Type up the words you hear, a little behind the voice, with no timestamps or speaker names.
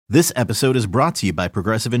This episode is brought to you by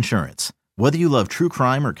Progressive Insurance. Whether you love true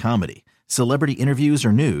crime or comedy, celebrity interviews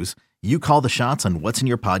or news, you call the shots on what's in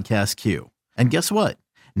your podcast queue. And guess what?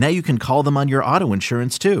 Now you can call them on your auto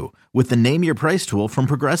insurance too with the Name Your Price tool from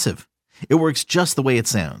Progressive. It works just the way it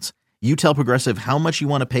sounds. You tell Progressive how much you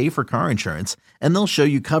want to pay for car insurance, and they'll show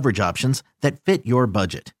you coverage options that fit your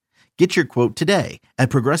budget. Get your quote today at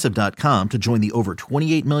Progressive.com to join the over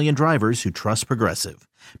 28 million drivers who trust Progressive.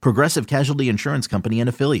 Progressive Casualty Insurance Company and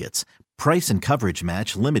Affiliates. Price and coverage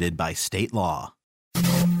match limited by state law.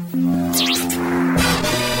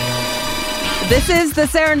 This is the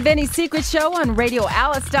Sarah and Vinny Secret Show on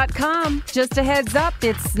RadioAlice.com. Just a heads up,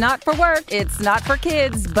 it's not for work, it's not for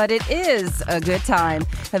kids, but it is a good time.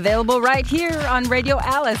 Available right here on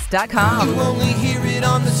RadioAlice.com. You only hear it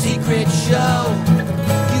on the Secret Show.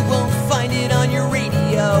 You won't find it on your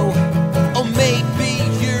radio. Or maybe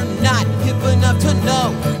you're not hip enough to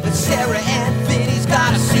know that Sarah and Vinny's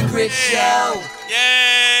got a secret show.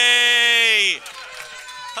 Yay!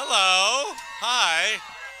 Hello. Hi.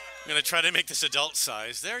 I'm going to try to make this adult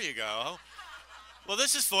size. There you go. Well,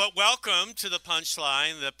 this is for welcome to the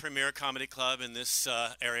Punchline, the premier comedy club in this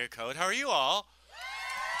area code. How are you all?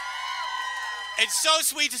 It's so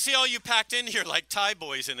sweet to see all you packed in here like Thai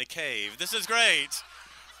boys in a cave. This is great.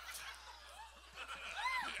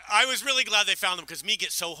 I was really glad they found them because me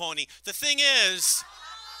gets so horny. The thing is,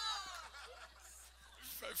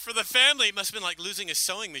 for the family, it must have been like losing a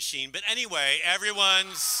sewing machine. But anyway,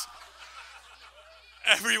 everyone's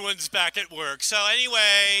back at work. So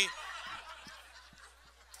anyway,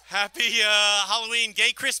 happy Halloween,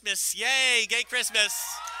 gay Christmas. Yay, gay Christmas.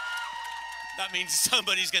 That means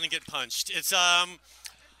somebody's going to get punched. It's, I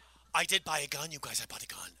did buy a gun, you guys. I bought a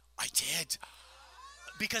gun. I did.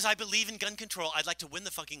 Because I believe in gun control. I'd like to win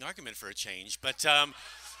the fucking argument for a change. But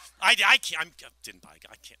I didn't buy a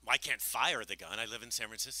gun. I can't fire the gun. I live in San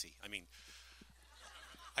Francisco. I mean,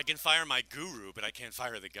 I can fire my guru, but I can't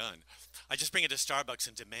fire the gun. I just bring it to Starbucks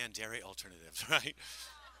and demand dairy alternatives, right?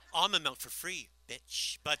 Almond milk for free,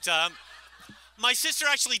 bitch. But my sister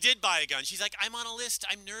actually did buy a gun. She's like, I'm on a list.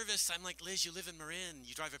 I'm nervous. I'm like, Liz, you live in Marin.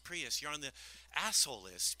 You drive a Prius. You're on the asshole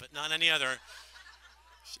list, but not any other.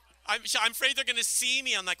 I'm afraid they're going to see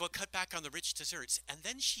me. I'm like, well, cut back on the rich desserts. And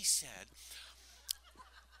then she said,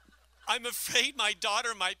 I'm afraid my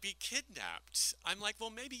daughter might be kidnapped. I'm like,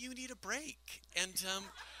 well, maybe you need a break. And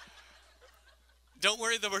don't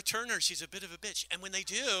worry, they'll return her. She's a bit of a bitch. And when they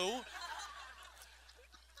do,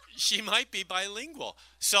 she might be bilingual.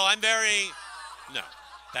 So I'm very, no,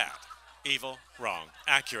 bad, evil, wrong,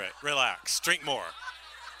 accurate, relax, drink more.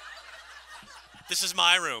 This is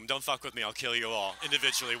my room. Don't fuck with me. I'll kill you all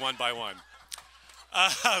individually, one by one.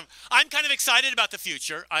 I'm kind of excited about the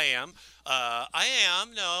future. I am.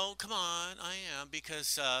 No, come on. I am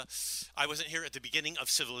because I wasn't here at the beginning of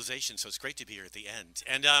civilization, so it's great to be here at the end.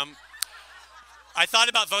 And I thought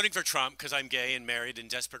about voting for Trump because I'm gay and married and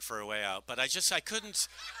desperate for a way out, but I couldn't.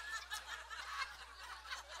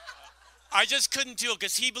 I just couldn't do it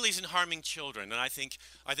because he believes in harming children, and I think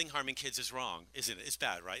harming kids is wrong, isn't it? It's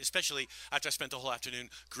bad, right? Especially after I spent the whole afternoon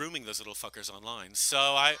grooming those little fuckers online.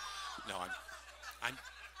 So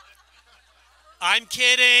I'm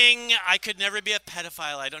kidding. I could never be a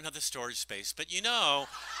pedophile. I don't have the storage space. But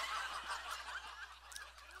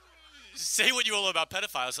say what you will about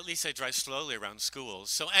pedophiles. At least they drive slowly around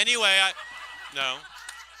schools. So anyway, no.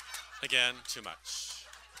 Again, too much.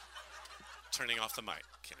 Turning off the mic.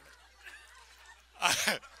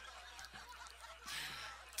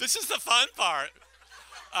 This is the fun part.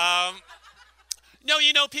 No,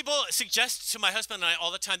 people suggest to my husband and I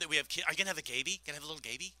all the time that we have kids. Are you going to have a gaby? Going to have a little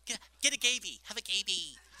gaby? Get a gaby. Have a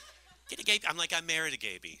gaby. Get a gaby. I'm like, I married a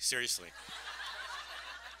gaby. Seriously.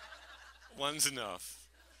 One's enough.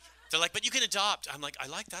 They're like, but you can adopt. I'm like, I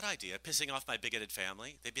like that idea. Pissing off my bigoted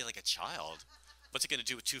family. They'd be like a child. What's it going to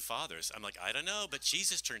do with two fathers? I'm like, I don't know, but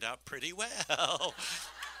Jesus turned out pretty well.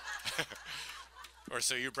 Or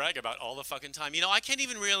so you brag about all the fucking time. I can't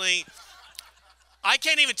even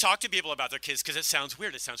talk to people about their kids because it sounds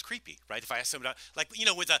weird. It sounds creepy, right? If I ask someone,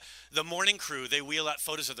 with the morning crew, they wheel out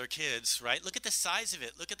photos of their kids, right? Look at the size of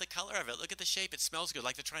it. Look at the color of it. Look at the shape. It smells good,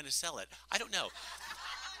 like they're trying to sell it. I don't know.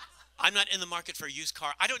 I'm not in the market for a used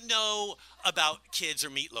car. I don't know about kids or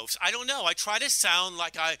meatloafs. I don't know. I try to sound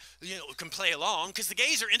like I can play along because the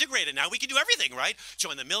gays are integrated now. We can do everything, right?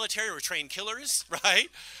 Join the military or train killers, right?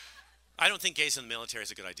 I don't think gays in the military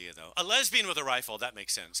is a good idea, though. A lesbian with a rifle, that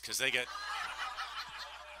makes sense, because they get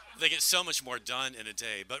so much more done in a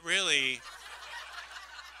day. But really,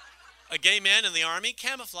 a gay man in the army,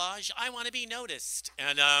 camouflage, I want to be noticed.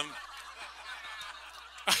 And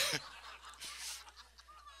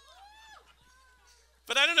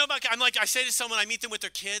But I don't know about, I'm like, I say to someone, I meet them with their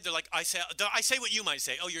kid, they're like, I say what you might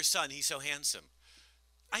say. Oh, your son, he's so handsome.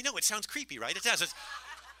 I know, it sounds creepy, right? It does.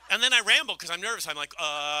 And then I ramble because I'm nervous. I'm like, can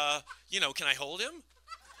I hold him?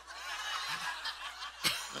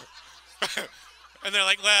 And they're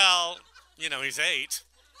like, well, he's 8.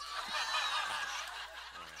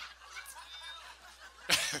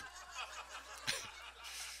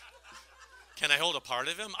 Can I hold a part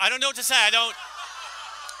of him? I don't know what to say.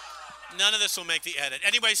 None of this will make the edit.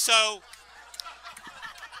 Anyway,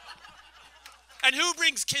 and who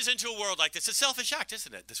brings kids into a world like this? It's a selfish act,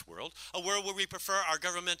 isn't it, this world? A world where we prefer our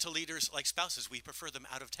governmental leaders like spouses. We prefer them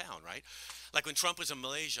out of town, right? Like when Trump was in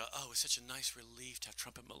Malaysia. Oh, it was such a nice relief to have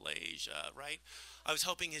Trump in Malaysia, right? I was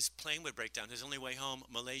hoping his plane would break down. His only way home,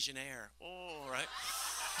 Malaysian Air. Oh, right?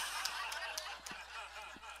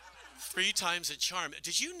 3 times a charm.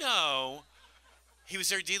 Did you know he was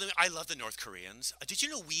there dealing with, I love the North Koreans. Did you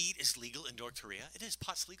know weed is legal in North Korea? It is.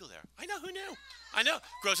 Pot's legal there. I know. Who knew? I know.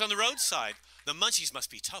 Grows on the roadside. The munchies must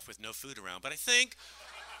be tough with no food around. But I think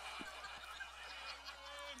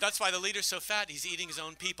that's why the leader's so fat. He's eating his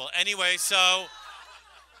own people. Anyway, so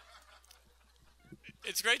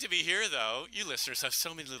it's great to be here, though. You listeners have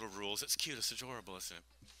so many little rules. It's cute. It's adorable, isn't it?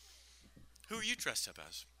 Who are you dressed up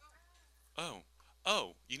as?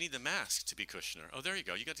 Oh, you need the mask to be Kushner. Oh, there you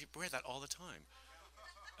go. You got to wear that all the time.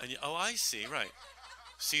 And I see, right.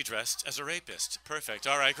 So you dressed as a rapist. Perfect.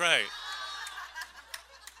 All right, great.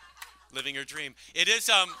 Living your dream. It is,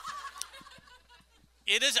 I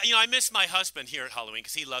miss my husband here at Halloween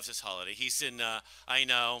because he loves this holiday. He's in, my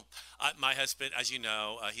husband, as you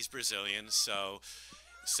know, he's Brazilian, so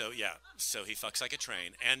he fucks like a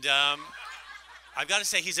train. And I've got to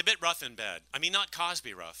say, he's a bit rough in bed. I mean, not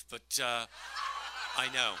Cosby rough, but I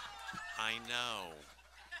know.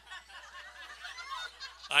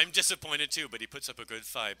 I'm disappointed too, but he puts up a good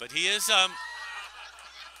fight. But he is,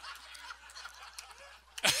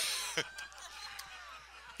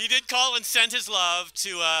 he did call and send his love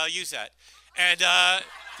to Yuzette. And,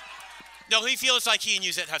 no, he feels like he and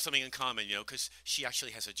Yuzette have something in common, because she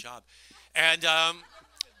actually has a job. And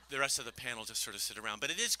the rest of the panel just sort of sit around.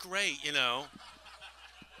 But it is great,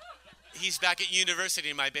 He's back at university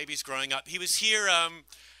and my baby's growing up. He was here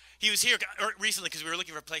recently because we were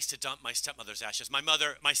looking for a place to dump my stepmother's ashes.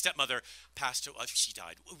 My stepmother passed. She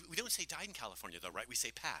died. We don't say died in California though, right? We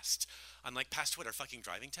say passed. I'm like, passed what, her fucking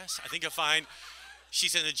driving test? I think you'll find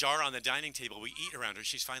she's in a jar on the dining table. We eat around her.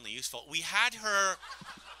 She's finally useful. We had her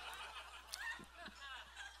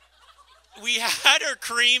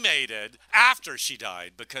cremated after she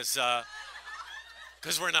died because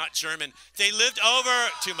we're not German. They lived over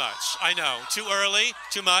too much. I know. Too early.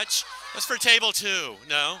 Too much. That's for table 2.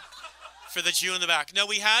 No. For the Jew in the back. No,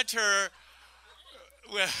 we had her.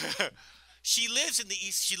 She lives in the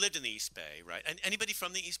East. She lived in the East Bay, right? And anybody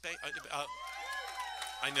from the East Bay?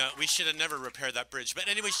 I know. We should have never repaired that bridge. But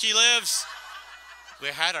anyway, she lives. We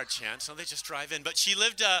had our chance. So they just drive in. But she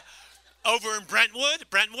lived over in Brentwood.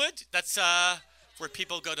 Brentwood. That's where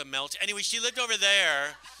people go to melt. Anyway, she lived over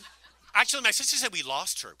there. Actually, my sister said we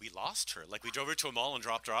lost her. Like, we drove her to a mall and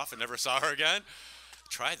dropped her off and never saw her again.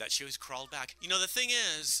 Tried that. She always crawled back. The thing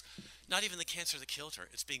is, not even the cancer that killed her.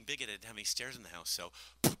 It's being bigoted and having stairs in the house. So,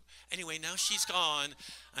 anyway, now she's gone,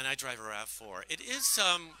 and I drive a RAV4. It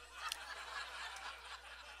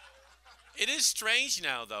is strange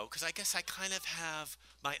now, though, because I guess I kind of have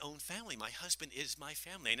my own family. My husband is my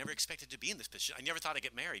family. I never expected to be in this position. I never thought I'd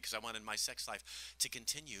get married because I wanted my sex life to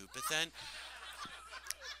continue.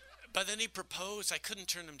 But then he proposed. I couldn't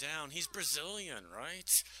turn him down. He's Brazilian,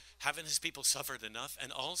 right? Haven't his people suffered enough?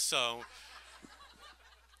 And also,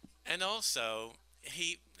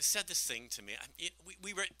 he said this thing to me.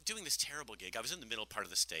 We were doing this terrible gig. I was in the middle part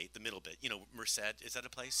of the state, the middle bit. Merced. Is that a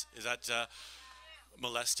place? Is that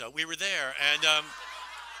Molesto? We were there, and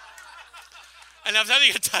I was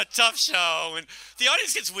having a tough show. And the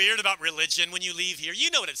audience gets weird about religion when you leave here.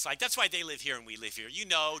 You know what it's like. That's why they live here and we live here.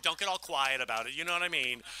 Don't get all quiet about it. You know what I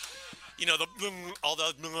mean? All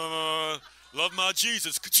the love my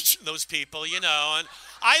Jesus, those people, and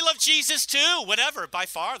I love Jesus too, whatever, by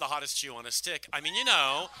far the hottest Jew on a stick. I mean,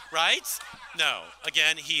 right? No,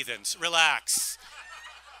 again, heathens, relax.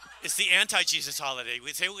 It's the anti-Jesus holiday.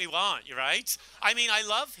 We say what we want, you're right? I mean, I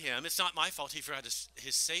love him. It's not my fault he forgot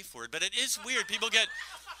his safe word, but it is weird. People get...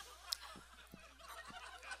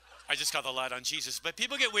 I just got the light on Jesus, but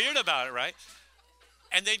people get weird about it, right?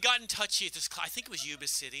 And they'd gotten touchy at this, I think it was Yuba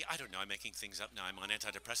City. I don't know, I'm making things up now. I'm on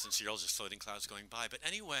antidepressants, so you're all just floating clouds going by. But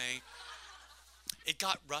anyway, it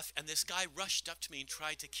got rough, and this guy rushed up to me and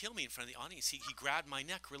tried to kill me in front of the audience. He grabbed my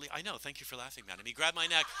neck, really. I know, thank you for laughing, madam. He grabbed my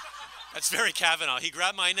neck. That's very Kavanaugh. He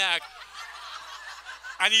grabbed my neck.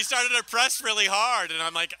 And he started to press really hard. And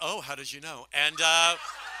I'm like, oh, how did you know? And, yeah.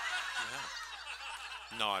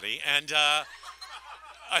 Naughty. And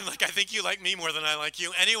I'm like, I think you like me more than I like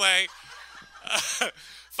you. Anyway,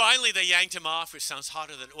 finally they yanked him off, which sounds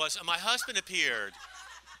hotter than it was. And my husband appeared.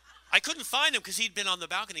 I couldn't find him because he'd been on the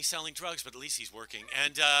balcony selling drugs, but at least he's working.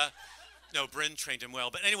 And, no, Bryn trained him well.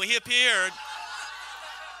 But anyway, he appeared.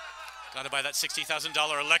 Got to buy that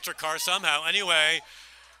 $60,000 electric car somehow. Anyway,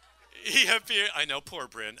 he appeared. I know, poor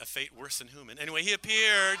Bryn, a fate worse than human. Anyway, he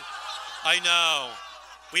appeared. I know.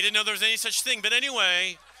 We didn't know there was any such thing. But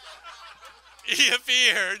anyway, he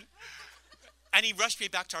appeared. And he rushed me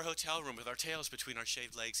back to our hotel room with our tails between our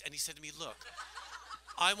shaved legs. And he said to me, look,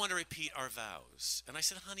 I want to repeat our vows. And I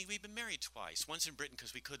said, honey, we've been married twice. Once in Britain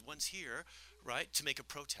because we could, once here, right, to make a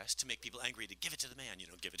protest, to make people angry, to give it to the man,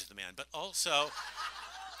 give it to the man. But also,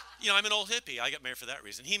 I'm an old hippie. I got married for that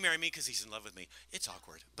reason. He married me because he's in love with me. It's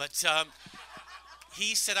awkward. But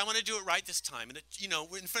he said, I want to do it right this time. And,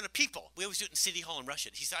 we're in front of people. We always do it in City Hall and rush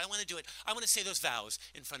it. He said, I want to do it. I want to say those vows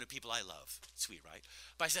in front of people I love. Sweet, right?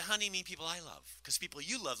 But I said, honey, mean people I love. Because people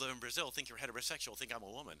you love live in Brazil, think you're heterosexual, think I'm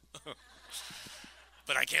a woman.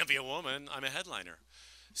 But I can't be a woman. I'm a headliner.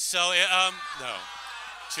 So, no,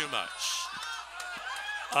 too much.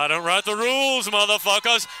 I don't write the rules,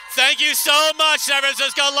 motherfuckers. Thank you so much, San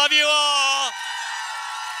Francisco. Love you all.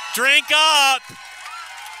 Drink up.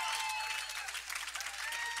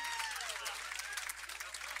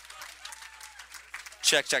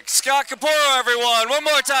 Check. Scott Caporo, everyone. One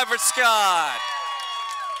more time for Scott.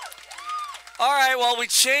 All right, well, we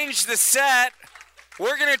changed the set.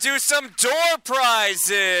 We're going to do some door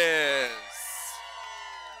prizes.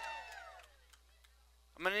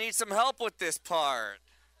 I'm going to need some help with this part.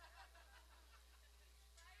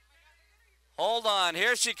 Hold on.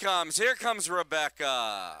 Here she comes. Here comes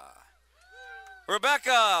Rebecca.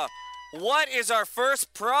 Rebecca, what is our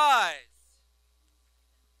first prize?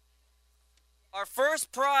 Our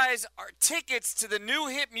first prize are tickets to the new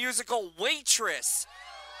hit musical Waitress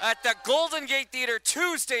at the Golden Gate Theater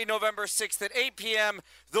Tuesday, November 6th at 8 p.m.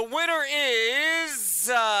 The winner is...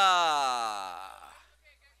 Get your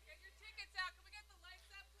tickets out. Can we get the lights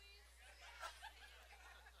up, please?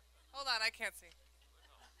 Hold on, I can't see.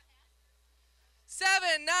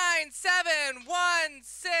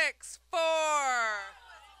 797164.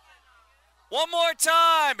 One more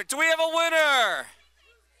time. Do we have a winner?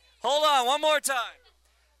 Hold on, one more time.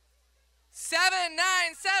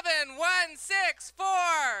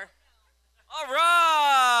 797164. All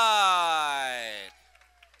right.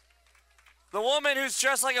 The woman who's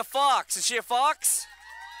dressed like a fox. Is she a fox?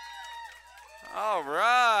 All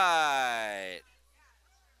right.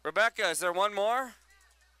 Rebecca, is there one more?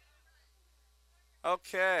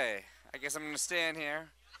 Okay. I guess I'm going to stand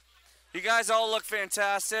here. You guys all look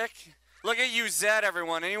fantastic. Look at you, Zed,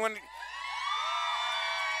 everyone. Anyone?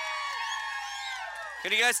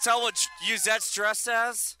 Can you guys tell what Yuzette's dressed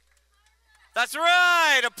as? That's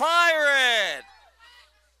right, a pirate!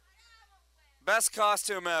 Best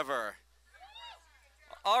costume ever.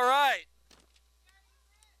 All right.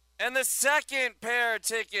 And the second pair of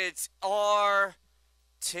tickets are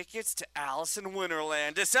tickets to Alice in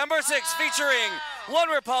Winterland. December 6th, featuring One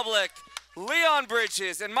Republic, Leon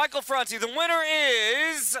Bridges, and Michael Franti. The winner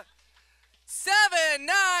is...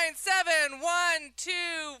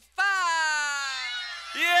 797125.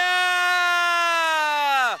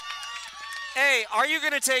 Yeah! Hey, are you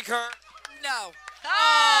going to take her? No. Oh!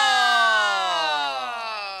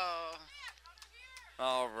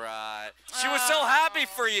 All right. She was so happy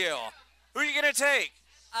for you. Who are you going to take?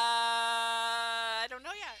 I don't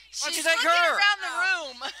know yet. Why don't you She's take looking her? around the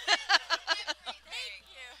room. Thank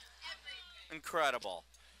you. Incredible.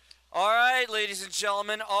 All right, ladies and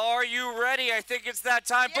gentlemen, are you ready? I think it's that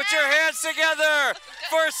time. Put your hands together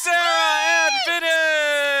for Sarah and Vinny.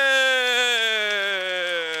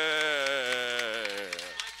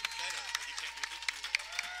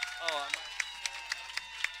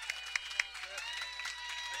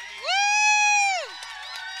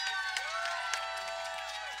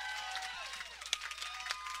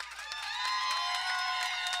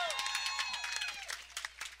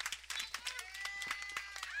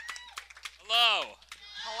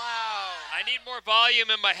 I need more volume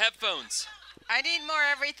in my headphones. I need more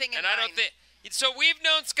everything in and mine. I don't think... So we've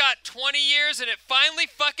known Scott 20 years, and it finally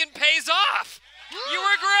fucking pays off. You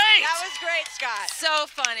were great. That was great, Scott. So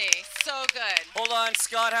funny. So good. Hold on,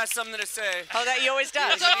 Scott has something to say. Oh, that he always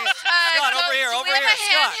does. Scott, over here, do over we have here, a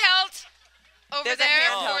Scott. handheld over There's there a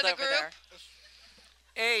handheld for the over group? there.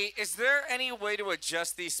 A, is there any way to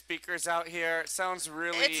adjust these speakers out here? It sounds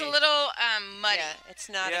really... It's a little muddy. Yeah, it's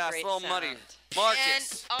not yeah, a great it's a little sound. muddy.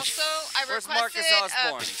 Marcus. And also, I Where's requested Marcus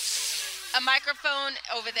Osborne? a microphone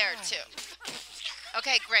over there, too.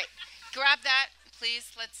 Okay, great. Grab that,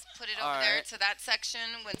 please. Let's put it over there right. to that section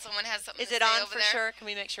when someone has something Is to it say on over for there. sure? Can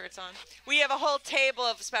we make sure it's on? We have a whole table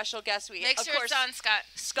of special guests. Make of sure course, it's on, Scott.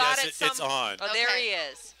 Scott Yes, at some... it's on. Oh, there Okay. he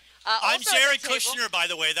is. I'm Also at Jared the table- Kushner, by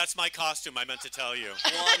the way. That's my costume. I meant to tell you.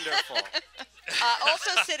 Wonderful.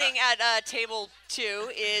 Also sitting at table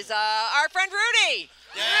 2 is our friend Rudy.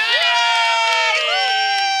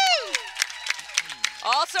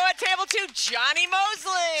 Also at table 2, Johnny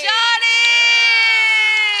Mosley. Johnny!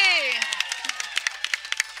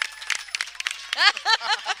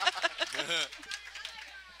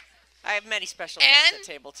 I have many special guests And? at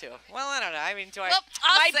table 2. Well, I don't know. I mean, do I? Well,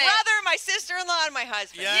 I'll my say it. brother, my sister-in-law, and my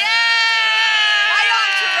husband. Yeah. My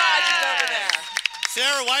entourage is over there.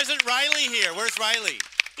 Sarah, why isn't Riley here? Where's Riley?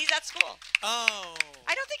 He's at school. Oh.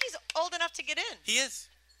 I don't think he's old enough to get in. He is.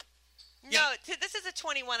 No, this is a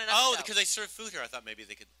 21 and up Oh, show. because they serve food here. I thought maybe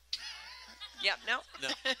they could. Yep, no. No.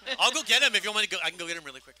 I'll go get him if you want me to go. I can go get him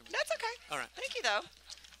really quick. That's okay. All right. Thank you, though.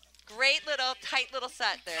 Great little, tight little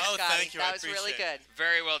set there, Oh, Scotty. thank you. That I was really appreciate good.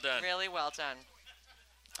 Very well done. Really well done.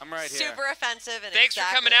 I'm right here. Super offensive. And Thanks for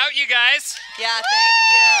coming exactly- out, you guys. Yeah, thank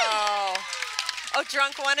you. Oh,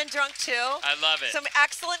 Drunk 1 and Drunk 2. I love it. Some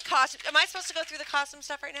excellent costume. Am I supposed to go through the costume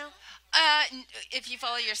stuff right now? If you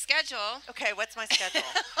follow your schedule. Okay, what's my schedule?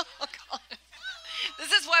 Oh, God.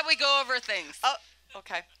 This is why we go over things. Oh,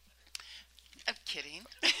 okay. I'm kidding.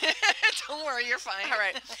 Don't worry, you're fine. All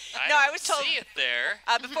right. I No, I don't was told- see it there.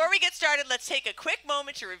 Before we get started, let's take a quick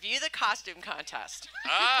moment to review the costume contest.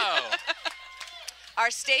 Oh.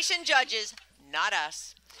 Our station judges, not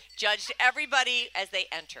us, judged everybody as they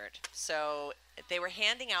entered. So they were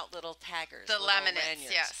handing out little taggers. The little laminates,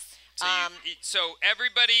 lanyards. yes. So, so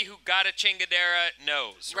everybody who got a chingadera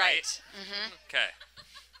knows, right? Right. Okay.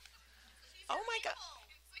 Oh, my God.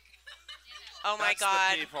 Oh, my That's the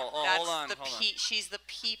God. peephole. Oh, That's hold on, the hold on. She's the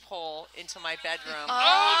peephole into my bedroom.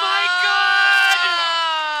 Oh my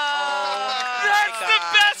God! That's the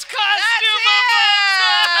best costume of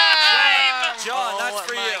all time! John, that's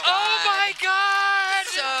for you. Oh my God!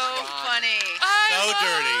 So funny. So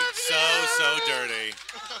dirty. So dirty.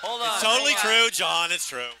 Hold on. It's totally hold on. true, John. It's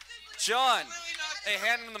true. John, hey,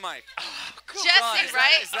 hand him the mic. Jesse, is that-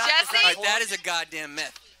 right? is that- Jesse? is All right, that is a goddamn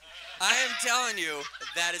myth. I am telling you,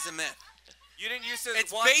 that is a myth. You didn't used to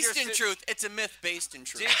It's watch based your in truth. It's a myth based in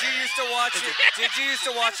truth. Did you used to watch your, Did you used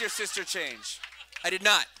to watch your sister change? I did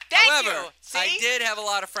not. Thank However, you. See? I did have a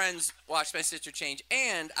lot of friends watch my sister change,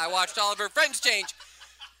 and I watched all of her friends change.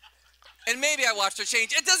 And maybe I watched her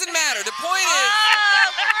change. It doesn't matter. The point is,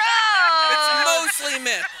 it's mostly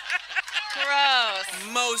myth. Gross.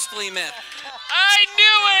 Mostly myth. I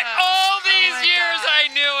knew it! All these my years God. I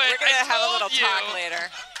knew it. We're going I to have a told little you. talk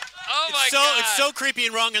later. Oh my It's so God. it's so creepy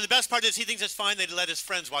and wrong, and the best part is he thinks it's fine they let his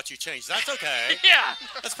friends watch you change. That's okay. Yeah.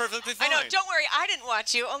 That's perfectly I fine. know. Don't worry. I didn't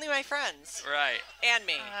watch you. Only my friends. Right. And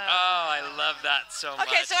me. Oh, I love that so much.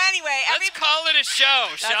 Okay, so anyway. Let's call it a show,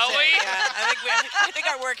 That's shall it. we? Yeah, I think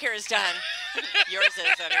our work here is done. Yours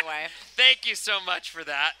is, anyway. Thank you so much for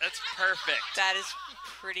that. That's perfect. That is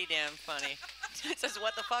pretty damn funny. It says,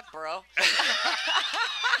 what the fuck, bro?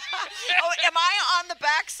 Oh, am I on the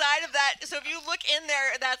back side of that? So if you look in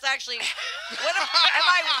there, that's actually... What am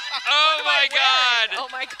I... Oh what am I my God. wearing? Oh,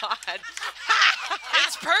 my God.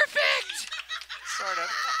 It's perfect. Sort of.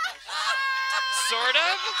 Sort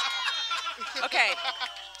of. Okay.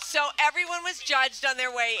 So everyone was judged on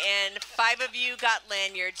their way in. 5 of you got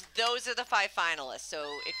lanyards. Those are the 5 finalists. So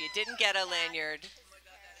if you didn't get a lanyard,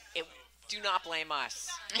 do not blame us.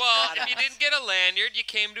 Well, Not if you us. didn't get a lanyard, you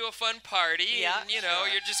came to a fun party, Yeah, and you're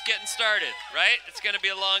just getting started, right? It's gonna be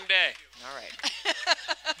a long day. All right.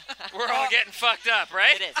 We're all getting fucked up,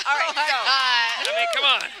 right? It is. All right. So, I mean, come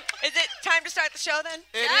on. is it time to start the show then?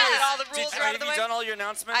 It Now is. that all the rules are out of the Have way? you done all your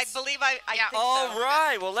announcements? I believe I think All so.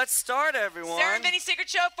 right. Well, let's start, everyone. Sarah and Vinny's Secret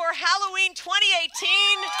Show for Halloween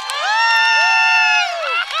 2018.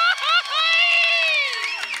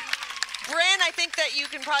 Bryn, I think that you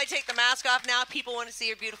can probably take the mask off now. People want to see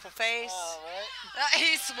your beautiful face. All right.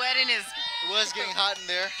 He's sweating his... It was getting hot in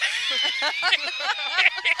there.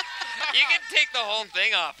 You can take the whole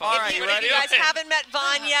thing off. All If right, you, you if ready? you guys haven't met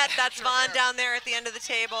Vaughn yet, that's Vaughn down there at the end of the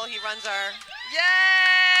table. He runs our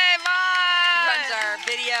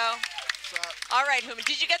video. All right, Hooman,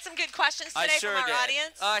 did you get some good questions I today sure from our did.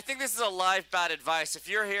 audience? I think this is a live bad advice. If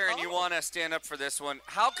you're here and you Oh. want to stand up for this one,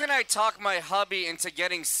 how can I talk my hubby into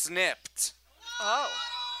getting snipped? Oh.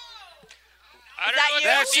 I don't that know what you?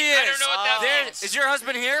 that There she means. is. I don't know what that There- means. Is your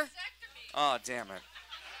husband here? Oh, damn it.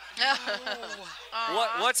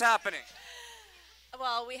 What's happening?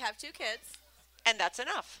 Well, we have 2 kids, And that's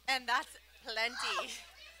enough. and that's plenty.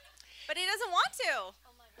 But he doesn't want to.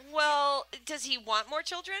 Well, does he want more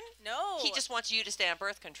children? No. He just wants you to stay on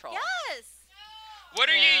birth control. Yes. What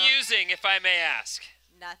are Yeah. you using, if I may ask?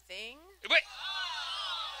 Nothing. Wait,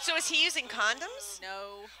 So is he using condoms?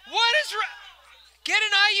 No. what is wrong? Get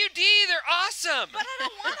an IUD. They're awesome. But I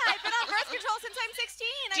don't want to. I've been on birth control since I'm 16.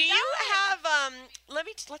 Do you have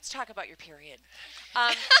let's talk about your period.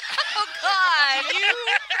 Oh God.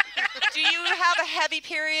 Do you have a heavy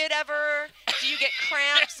period ever? Do you get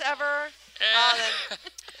cramps ever? Then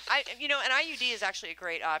an IUD is actually a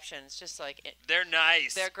great option. It's just like They're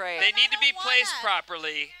nice. They're great. They need to be don't placed wanna.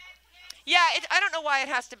 properly. Yeah, I don't know why it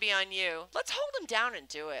has to be on you. Let's hold him down and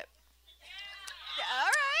do it. All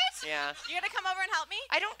right. Yeah. You gonna come over and help me?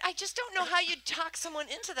 I just don't know how you'd talk someone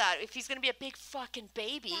into that if he's gonna be a big fucking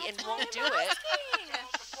baby and won't do it.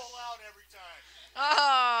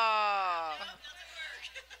 Oh.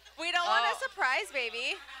 We don't want a surprise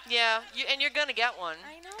baby. Yeah, and you're gonna get one.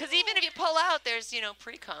 I know. Because even if you pull out, there's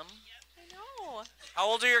pre-cum. I know. How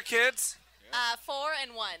old are your kids? 4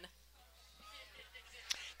 and 1.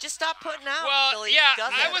 Just stop putting out Well, until he yeah,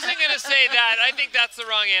 does I it. wasn't going to say that. I think that's the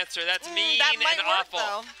wrong answer. That's mean that might and work, awful.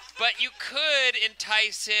 though. But you could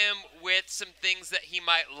entice him with some things that he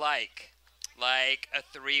might like a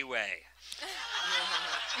 3-way.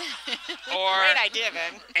 Or Great idea,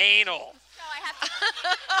 Vin. anal. No,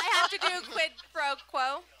 I have to do quid pro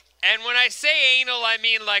quo. And when I say anal, I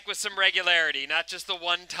mean like with some regularity, not just the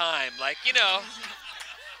one time. Like, a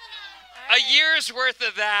year's worth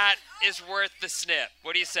of that is worth the snip.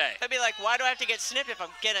 What do you say? I'd be like, why do I have to get snipped if I'm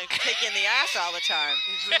gonna kick in the ass all the time?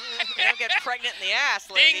 You don't get pregnant in the ass,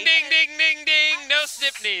 lady. Ding, ding, ding, ding, ding. No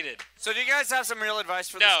snip needed. So do you guys have some real advice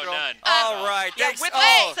for this No, girl? none. All right. Yeah, Thanks. with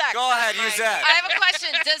Oh, sex, go ahead. that's Use fine. that. I have a question.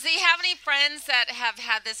 Does he have any friends that have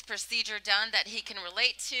had this procedure done that he can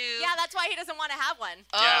relate to? Yeah, that's why he doesn't want to have one.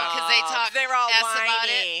 Oh, because they talk They're all S about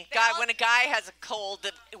whiny. it. God, when a guy has a cold, the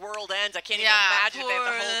world ends. I can't even Yeah, imagine if they have to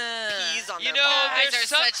poor- hold peas on You their know, balls. there's They're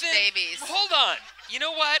something. such babies. Hold on. You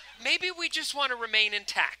know what? Maybe we just want to remain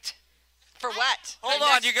intact. For what? Hold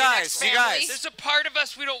on, you guys. There's a part of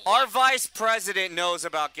us we don't Our vice president knows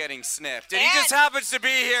about getting snipped, and he just And- happens to be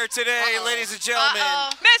here today, ladies and gentlemen.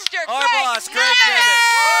 Mr. Our Greg boss, Greg Nimitz. Nimitz.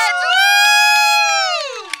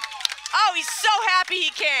 Woo! Oh, he's so happy he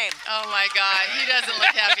came. Oh my God, he doesn't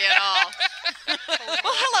look happy at all.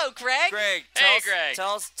 Well, hello, Greg. Greg, Hey, tell us, Greg.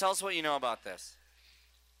 Tell us what you know about this.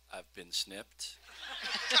 I've been snipped.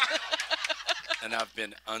 And I've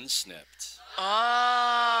been unsnipped. Oh.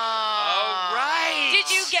 All right. Did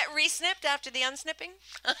you get re-snipped after the unsnipping?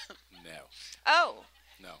 No. Oh.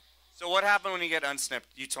 No. So what happened when you get unsnipped?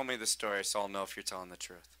 You told me the story, so I'll know if you're telling the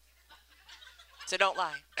truth. So don't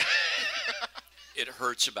lie. It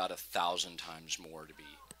hurts about 1,000 times more to be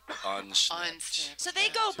unsnipped. So they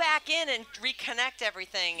go back in and reconnect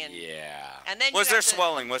everything, and Yeah. and then Was you there have to-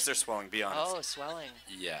 swelling? Was there swelling? Be honest. Oh, swelling.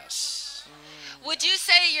 Yes. Would you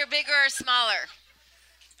say you're bigger or smaller?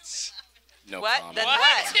 No What? comment. Then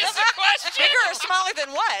what? is the question? Bigger or smaller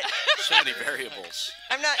than what? So many variables.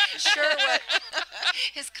 I'm not sure what.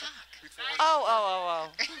 His cock. Oh.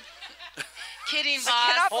 Kidding, I boss.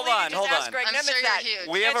 cannot Hold believe on, you hold just asked on. Greg I'm Nimitz sure you're that. huge.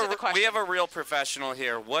 We Answer the have question. a real professional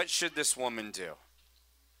here. What should this woman do?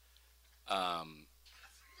 Oh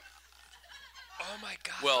my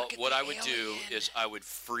God. Well, look at what the I would do alien. is I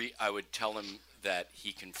would tell him that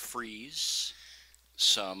he can freeze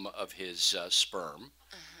some of his sperm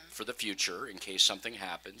for the future in case something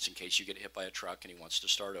happens, in case you get hit by a truck and he wants to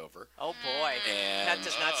start over. Oh boy, And that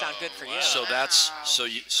does not sound good for you. So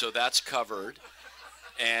that's covered,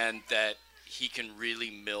 and that he can really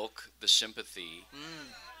milk the sympathy.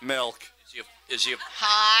 Milk. Is he a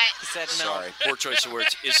Hot. He said no. sorry, poor choice of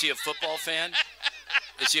words. Is he a football fan?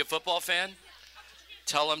 Is he a football fan?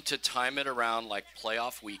 Tell him to time it around like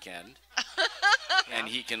playoff weekend, and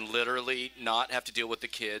he can literally not have to deal with the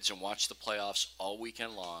kids and watch the playoffs all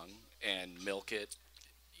weekend long and milk it.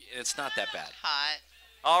 It's not that bad. Hot.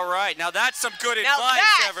 All right, now that's some good Now advice,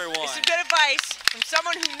 that everyone. is some good advice from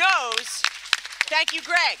someone who knows. Thank you,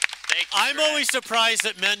 Greg. Thank you, I'm Greg. always surprised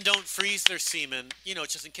that men don't freeze their semen,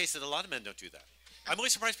 just in case that a lot of men don't do that. I'm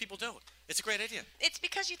always surprised people don't. It's a great idea. It's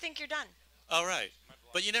because you think you're done. All right.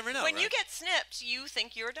 But you never know, When right? you get snipped, you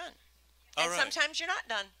think you're done. All And right. sometimes you're not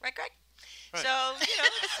done. Right, Greg? Right. So,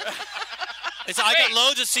 I got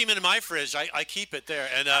loads of semen in my fridge. I keep it there.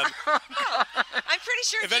 And I'm pretty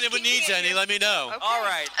sure if anyone needs any, let me know. Okay. All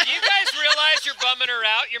right. You guys realize you're bumming her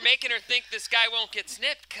out? You're making her think this guy won't get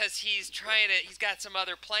snipped because he's got some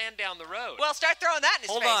other plan down the road. Well, start throwing that in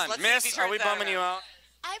his Hold face. on, Let's see if he miss, are we turns that bumming you around. out?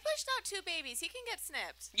 I pushed out 2 babies. He can get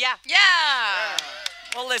snipped. Yeah. Yeah.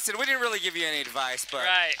 Well, listen, we didn't really give you any advice, but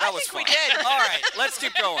Right. that I was think fun. we did. All right, let's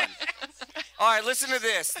keep going. All right, listen to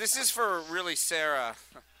this. This is for really Sarah.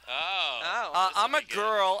 I'm a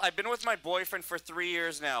girl. I've been with my boyfriend for 3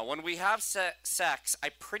 years now. When we have sex, I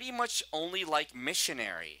pretty much only like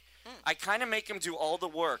missionary. I kind of make him do all the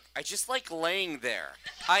work. I just like laying there.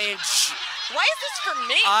 Why is this for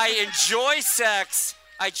me? I enjoy sex.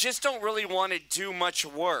 I just don't really want to do much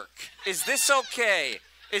work. Is this okay?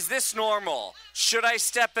 Is this normal? Should I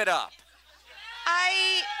step it up?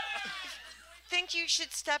 I think you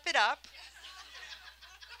should step it up.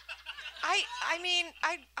 I mean,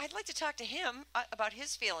 I'd like to talk to him about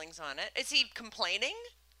his feelings on it. Is he complaining?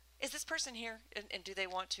 Is this person here, and do they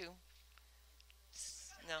want to?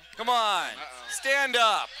 No. Come on, stand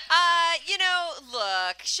up.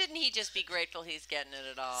 Look, shouldn't he just be grateful he's getting it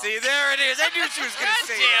at all? See, there it is. I knew she was going to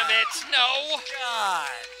say Damn that. it. No. God.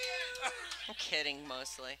 I'm kidding,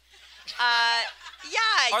 mostly. Yeah.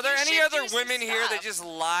 Are there you any should other do some women here that stuff. just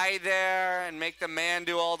lie there and make the man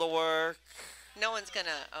do all the work? No one's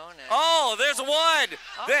gonna own it. Oh, there's one.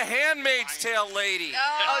 The Handmaid's Tale lady.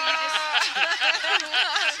 Oh, you just.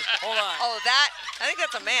 Hold on. Oh, I think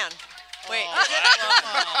that's a man. Wait.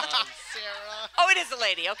 Oh, it is a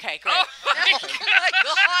lady. Okay, great. Oh, my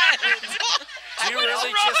God. Do you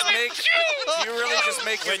really just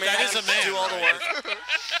make your Wait, man that is a man, do all the work? I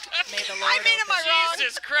mean, am I wrong?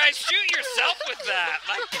 Jesus Christ, shoot yourself with that.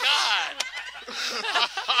 My God.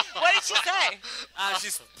 What did she say?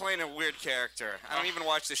 She's playing a weird character. I don't even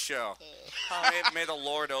watch the show. May the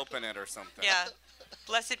Lord open it or something. Yeah.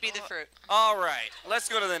 Blessed be the fruit. All right, let's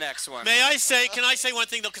go to the next one. Can I say one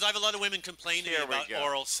thing, though? Because I have a lot of women complaining Here we about go.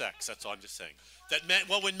 oral sex. That's all I'm just saying. That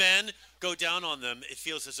when men go down on them, it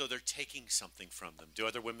feels as though they're taking something from them. Do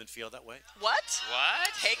other women feel that way? What?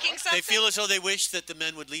 Taking something? They feel as though they wish that the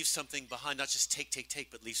men would leave something behind, not just take,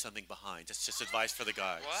 but leave something behind. That's just advice for the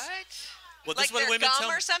guys. What? Well, Like this is what their women gum tell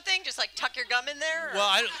me. or something? Just like tuck your gum in there? Or?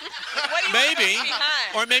 Well, What do you maybe, leave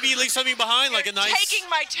behind? or maybe you leave something behind, like a nice, taking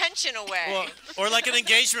my tension away. well, or like an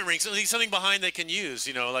engagement ring. So leave something behind they can use.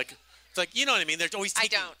 Like it's like you know what I mean. They're always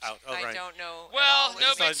taking out. Oh, I right. don't know. Well,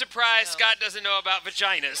 no big surprise. Scott doesn't know about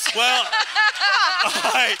vaginas. Well,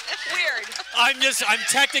 all right. Weird. I'm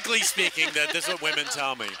technically speaking that this is what women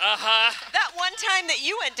tell me. That one time that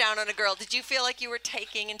you went down on a girl, did you feel like you were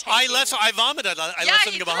taking and taking? I vomited. I Yeah, left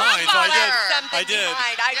something you behind. did So I did. something I did.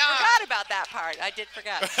 behind. I forgot about that part. I did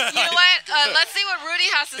forget. You know what? Let's see what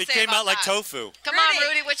Rudy has to It say came about out like that. tofu. Come on,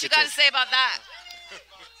 Rudy. What you got to say about that?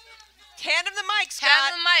 Hand him the mic, Scott.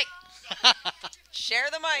 Hand him the mic. Share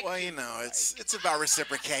the mic. Well, it's about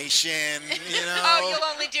reciprocation, Oh, you'll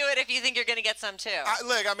only do it if you think you're going to get some too.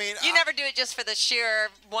 You never do it just for the sheer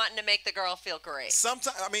wanting to make the girl feel great.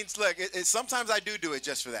 Sometimes, sometimes I do it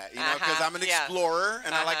just for that, because I'm an explorer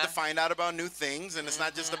and I like to find out about new things, and it's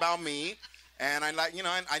not just about me. And I like,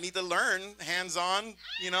 I need to learn hands-on.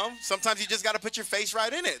 Sometimes you just got to put your face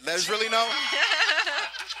right in it. There's really no.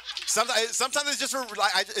 Sometimes it's just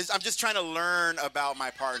I'm just trying to learn about my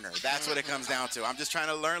partner. That's what it comes down to. I'm just trying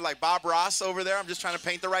to learn, like Bob Ross over there. I'm just trying to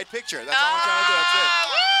paint the right picture. That's all I'm trying to do. That's it.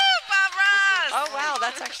 Woo, Bob Ross. Oh wow,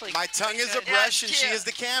 that's actually. My tongue is a brush and she is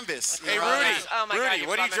the canvas. Hey, Rudy. Oh my God, Rudy, you're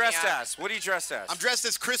what are you bumming me dressed out. as? What are you dressed as? I'm dressed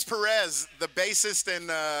as Chris Perez, the bassist in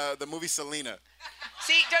the movie Selena.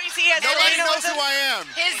 See, don't you see? He has Nobody Selena knows with who him? I am.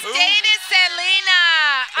 His date is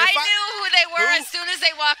Selena. I If I- knew who they were Who? as soon as they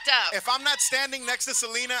walked up. If I'm not standing next to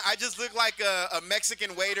Selena, I just look like a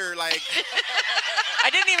Mexican waiter. Like I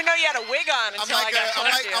didn't even know you had a wig on until I got close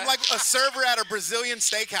to you. I'm like a server at a Brazilian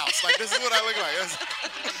steakhouse. Like this is what I look like.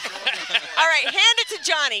 All right, hand it to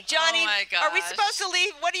Johnny. Johnny, Oh my are we gosh. supposed to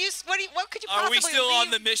leave? What could you Are possibly we still leave? on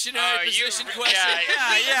the missionary position question?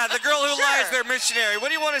 Yeah, the girl who Sure. lies there, missionary. What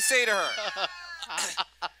do you want to say to her?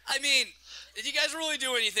 I mean, did you guys really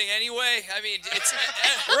do anything anyway? I mean, it's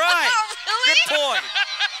Right. Good point.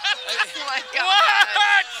 Oh my God.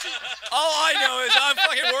 What? All I know is I'm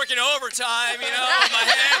fucking working overtime, with my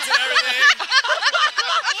hands and everything.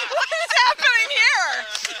 What is happening here?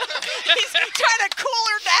 He's trying to cool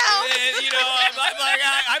her down. And,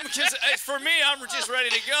 I'm just, for me, I'm just ready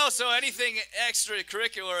to go. So anything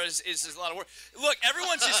extracurricular is a lot of work. Look,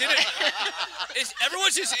 everyone's just in it.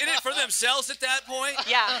 Everyone's just in it for themselves at that point.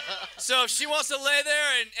 Yeah. So if she wants to lay there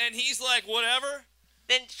and he's like, whatever.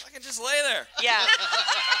 Then I can just lay there. Yeah.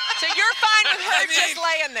 So you're fine with her just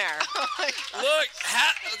laying there. Look,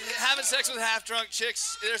 having sex with half-drunk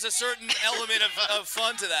chicks, there's a certain element of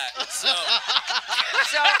fun to that. So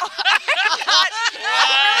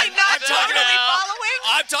really not totally following?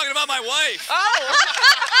 I'm talking about my wife. Oh.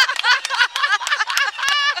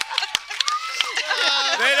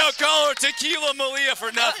 They don't call her Tequila Malia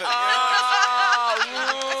for nothing. The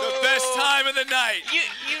best time of the night. You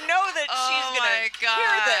know that she's gonna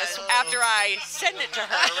hear this after I send it to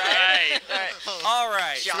her, right? All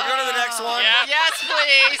right. Should we go to the next one? Yeah. Yes,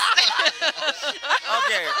 please.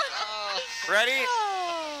 Okay. Ready?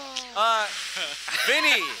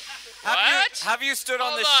 Vinny. Have you stood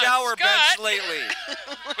on the shower bench lately?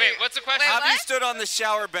 Wait, what's the question? Have you stood on the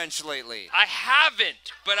shower bench lately? I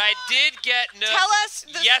haven't, but I did get notes Tell us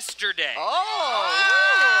yesterday.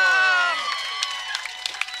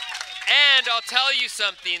 And I'll tell you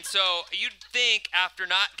something. So you'd think after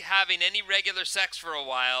not having any regular sex for a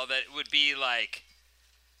while that it would be like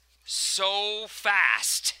so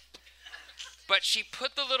fast. But she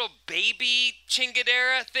put the little baby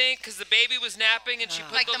chingadera thing because the baby was napping, and she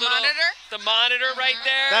put like the monitor right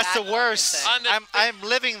there. That's the worst. I'm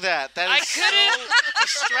living that. That is so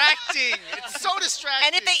distracting. It's so distracting.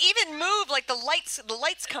 And if they even move, like the lights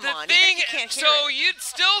come on. Thing, even if you can't hear so it. you'd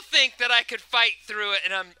still think that I could fight through it,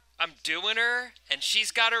 and I'm doing her, and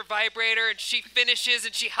she's got her vibrator, and she finishes,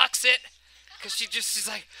 and she hucks it, because she's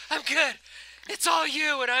like, I'm good. It's all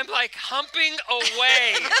you, and I'm like humping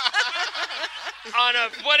away on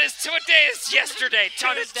what day is yesterday?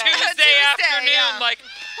 On a Tuesday afternoon, yeah. like,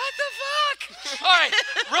 what the fuck? All right,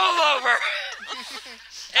 roll over.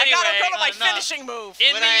 Anyway, I gotta go to my finishing move.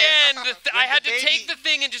 In the end, I had to take the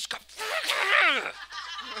thing and just go,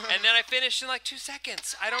 and then I finished in like 2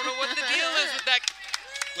 seconds. I don't know what the deal is with that.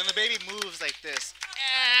 When the baby moves like this,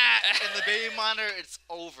 and the baby monitor, it's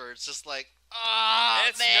over. It's just like,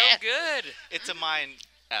 it's no good. It's a mind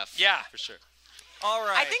F. Yeah, for sure. All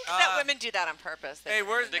right. I think that women do that on purpose. Hey,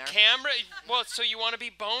 where's the camera? Well, so you want to be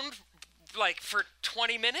boned like for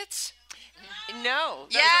 20 minutes? No.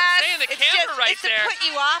 That's what I'm saying. The camera right it's there. to put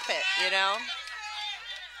you off it, you know?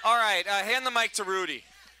 All right. Hand the mic to Rudy.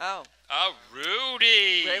 Oh. Oh,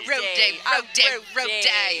 Rudy. Road day.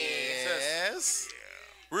 Yes.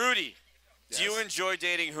 Rudy, do you enjoy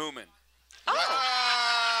dating Hooman?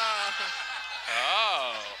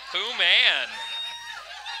 Oh, who man?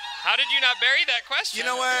 How did you not bury that question? You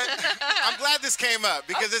know what? I'm glad this came up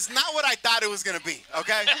because it's not what I thought it was going to be,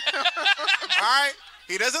 okay? All right?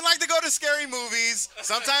 He doesn't like to go to scary movies.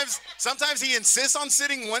 Sometimes he insists on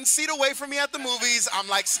sitting one seat away from me at the movies. I'm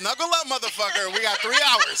like, snuggle up, motherfucker. We got 3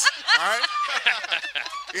 hours, all right?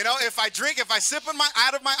 You know, if I sip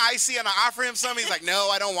out of my icy and I offer him some, he's like, no,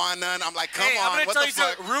 I don't want none. I'm like, come on, I'm what gonna the tell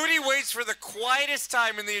you fuck? something. Rudy waits for the quietest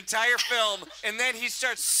time in the entire film, and then he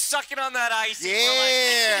starts sucking on that icy for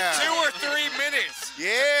like 2 or 3 minutes.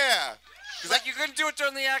 Yeah. Like you couldn't do it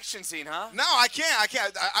during the action scene, huh? No, I can't.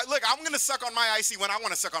 Look, I'm going to suck on my icy when I want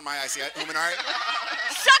to suck on my icy, Hooman, all right?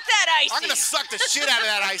 Suck that icy. I'm going to suck the shit out of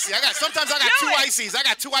that icy. Sometimes I got two ices. I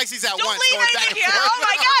got 2 ices at Don't once leave going back and anything here. forth. Oh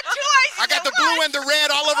my God, 2 ices. I got the blue and the red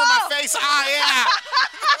all over my face. Yeah.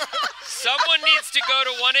 Someone needs to go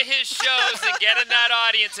to one of his shows and get in that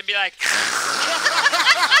audience and be like,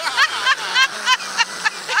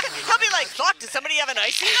 He'll be like, fuck, does somebody have an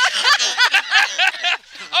icy?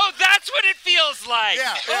 oh, that's what it feels like.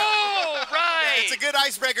 Yeah. Oh, right. Yeah, it's a good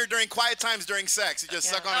icebreaker during quiet times during sex. You just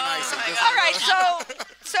suck on an icy. All right,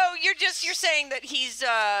 so you're saying that he's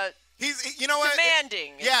you know what?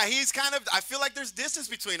 demanding. Yeah, he's kind of. I feel like there's distance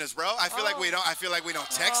between us, bro. I feel like we don't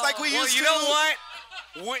text like we used to. You know what?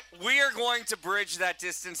 We are going to bridge that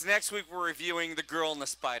distance. Next week, we're reviewing The Girl in the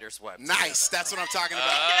Spider's Web. Nice. That's what I'm talking about.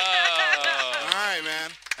 All right,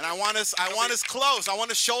 man. And I want us close. I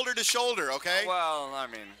want us shoulder to shoulder, okay? Well, I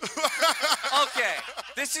mean. Okay.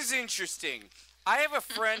 This is interesting. I have a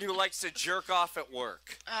friend who likes to jerk off at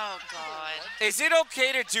work. Oh, God. Is it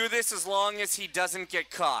okay to do this as long as he doesn't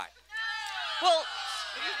get caught? Well,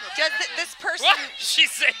 does this person... What?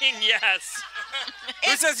 She's saying yes.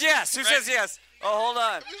 Who says yes? Who says yes? Oh, hold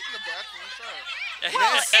on.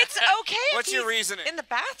 Well, it's okay if What's your he's reasoning? in the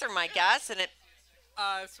bathroom, I guess, and it...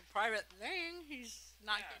 It's a private thing. He's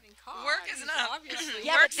not getting caught. Work is not. Obviously.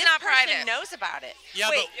 Yeah, Work's but this not person private. knows about it. Yeah,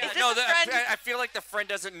 Wait, but- is this a friend? I feel like the friend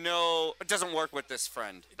doesn't know. It doesn't work with this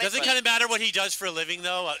friend. Does it kind of matter what he does for a living,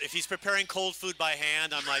 though? If he's preparing cold food by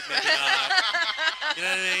hand, I'm like, maybe not. You know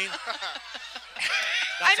what I mean?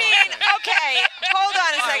 I mean, okay, hold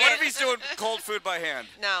on a All right, second. what if he's doing cold food by hand?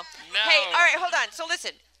 No. Hey, all right, hold on. So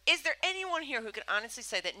listen, is there anyone here who can honestly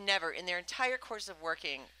say that never, in their entire course of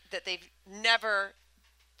working, that they've never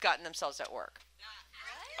gotten themselves at work?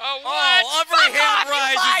 Oh, what? Oh, every hand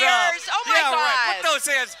rises fires. up. Oh, my God. Right. Put those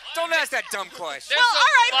hands. Don't ask that dumb question. Well,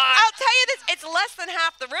 all right. I'll tell you this. It's less than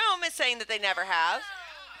half the room is saying that they never have.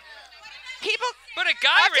 People. But a guy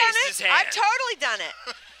I've done raised it. his hand. I've totally done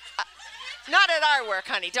it. Not at our work,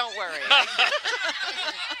 honey. Don't worry.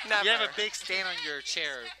 Never. You have a big stain on your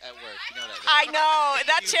chair at work. You know that, right? I know.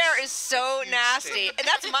 That chair is so nasty. And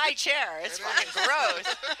that's my chair. It's fucking gross.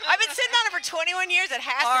 I've been sitting on it for 21 years. It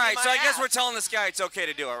has All to right, be my so I guess ass. we're telling this guy it's okay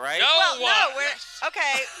to do it, right?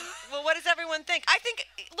 Okay. Well, what does everyone think? I think,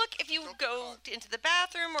 look, if you go into the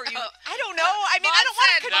bathroom or you, I don't know. I mean, I don't want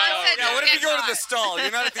to condone. Yeah, what if you go to the stall? You're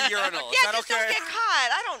not at the urinal. Is Yeah, that just okay? don't get caught.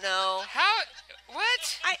 I don't know. How? What?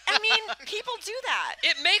 I mean, people do that.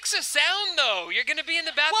 It makes a sound, though. You're going to be in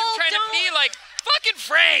the bathroom Well, trying to pee like, fucking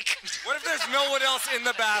Frank. What if there's no one else in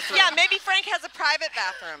the bathroom? Yeah, maybe Frank has a private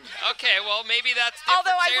bathroom. Okay, well, maybe that's different.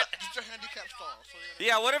 Although It's a handicap stall.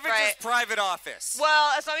 Yeah, what if it's Right. his private office?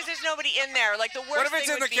 Well, as long as there's nobody in there. Like, the worst What if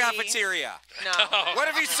it's thing in the would be- cafeteria? No.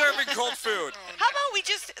 What if he's serving cold food? How about we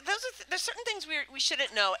just, there's certain things we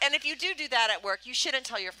shouldn't know. And if you do that at work, you shouldn't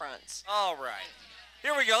tell your friends. All right.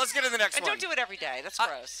 Here we go. Let's get to the next And one. don't do it every day. That's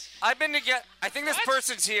gross. I've been together. I think this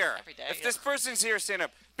person's here. Every day, If yeah. this person's here, stand up.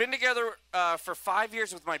 Been together for 5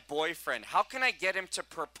 years with my boyfriend. How can I get him to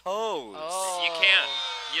propose? Oh. You can't.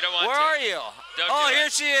 You don't want Where to. are you? Don't do here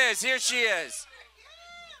it. she is. Here she is.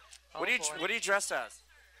 What Oh, are you dressed as?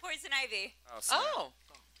 Poison Ivy. Oh, snap. Oh,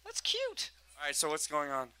 that's cute. All right. So what's going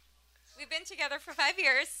on? We've been together for 5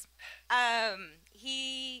 years. I'm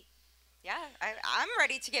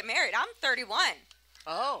ready to get married. I'm 31.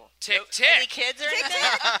 Oh. Tick, Any tick. kids or anything?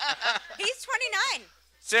 He's 29.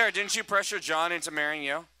 Sarah, didn't you pressure John into marrying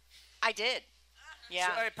you? I did. Yeah.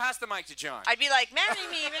 So, pass the mic to John. I'd be like, marry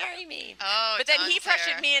me, marry me. Oh, But then John he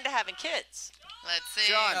pressured Sarah. me into having kids. Let's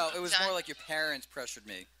see. No, it was more like your parents pressured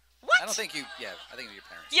me. What? I don't think you. Yeah, I think it was your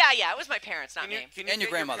parents. Yeah, it was my parents, not Can you, me. can you And your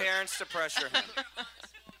get grandmother. your parents to pressure him?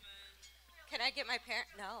 Can I get my parent?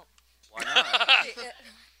 No. Why not?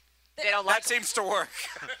 They don't like That seems to work.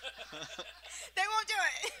 They won't do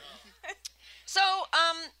it. So,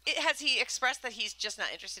 has he expressed that he's just not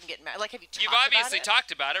interested in getting married? Like, have you talked You've about obviously it?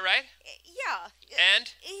 talked about it, right? Yeah.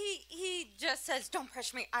 And? He just says, don't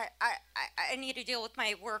pressure me. I need to deal with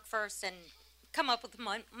my work first and come up with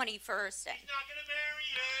money first. And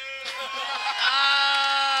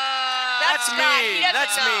That's not- he mean. doesn't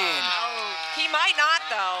That's know. mean. He might not,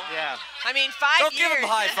 though. Yeah. I mean, 5 Don't years. give him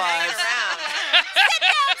high he's been hanging fives. around. sit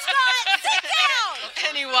down, Scott. Sit down.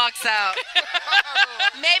 And he walks out.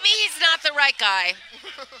 Maybe he's not the right guy.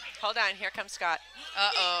 Hold on. Here comes Scott.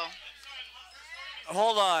 Uh-oh.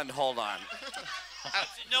 Hold on.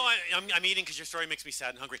 No, I'm eating because your story makes me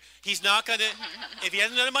sad and hungry. He's not going to, if he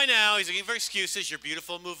hasn't done it by now, he's looking for excuses. You're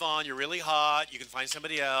beautiful, move on. You're really hot. You can find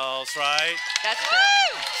somebody else, right? That's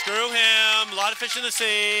true. Screw him. A lot of fish in the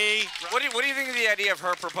sea. What do you think of the idea of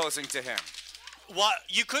her proposing to him? What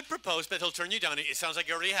you could propose, but he'll turn you down. It sounds like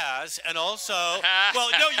he already has. And also, well,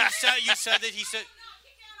 no, you said that he said,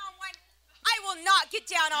 I will not get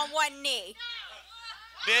down on one knee.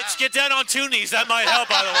 bitch, get down on 2 knees. That might help,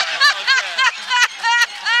 by the way.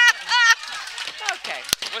 Okay.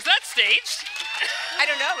 Was that staged? I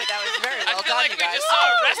don't know, but that was very well I feel done, like you we guys. just saw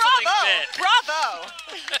a wrestling bravo. bit. Bravo.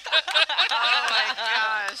 Oh, my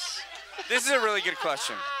gosh. This is a really good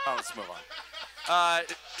question. Oh, let's move on.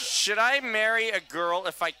 Should I marry a girl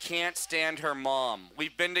if I can't stand her mom?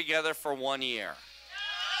 We've been together for 1 year.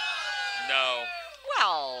 No.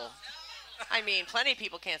 Well, I mean, plenty of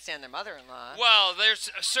people can't stand their mother-in-law. Well, there's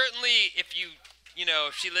certainly, if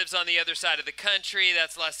she lives on the other side of the country,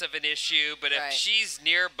 that's less of an issue. But if Right. she's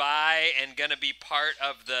nearby and gonna be part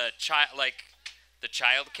of the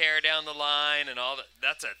child care down the line and all that,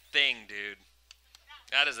 that's a thing, dude.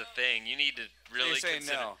 That is a thing. You need to really You're saying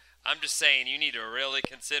consider. no. I'm just saying you need to really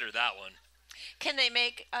consider that one. Can they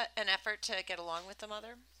make an effort to get along with the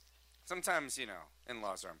mother? Sometimes,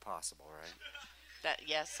 in-laws are impossible, right?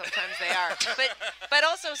 Yes, sometimes they are. But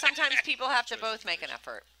also sometimes people have to both make an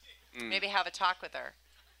effort. Maybe have a talk with her.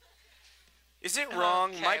 Is it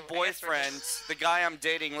wrong? Okay, My I guess we're boyfriend, the guy I'm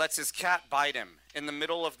dating, lets his cat bite him in the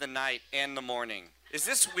middle of the night and the morning. Is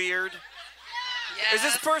this weird? Yes. Is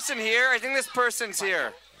this person here? I think this person's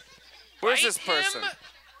here. Where's this Bite him? person? What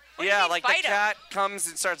do you Yeah, mean like the bite him? cat comes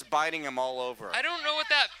and starts biting him all over. I don't know what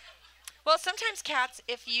that. Well, sometimes cats,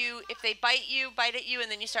 if they bite at you,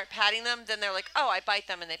 and then you start patting them, then they're like, oh, I bite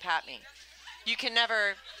them and they pat me. You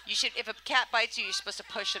should, if a cat bites you, you're supposed to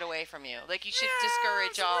push it away from you. Like, you should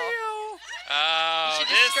discourage all. Oh, You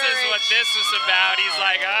should this is what this was about. He's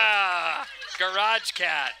like, garage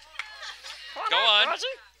cat. Go on.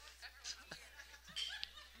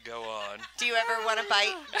 Go on. Do you ever want to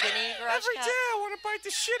bite Vinny, Garage Every Cat? day I want to bite the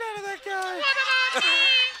shit out of that guy.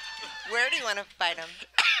 Where do you want to bite him?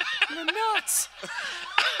 In the nuts.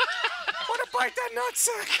 Want to bite that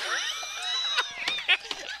nutsack?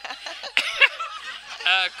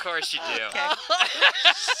 Of course you do. Okay.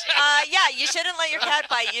 Yeah, you shouldn't let your cat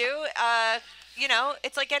bite you. You know,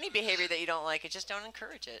 it's like any behavior that you don't like. Just don't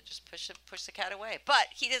encourage it. Just push the cat away. But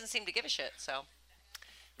he doesn't seem to give a shit, so.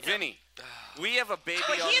 Vinny, we have a baby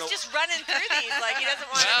Well, on he the... is just running through these like he doesn't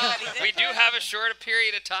want Well, to do anything. we do have a short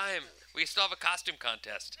period of time. We still have a costume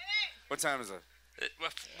contest. What time is it? We're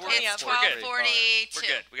It's good. 12:42. We're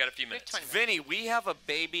good. We got a few minutes. Vinny, we have a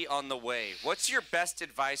baby on the way. What's your best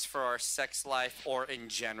advice for our sex life or in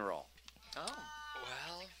general? Oh.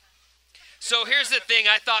 Well, so here's the thing.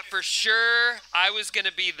 I thought for sure I was going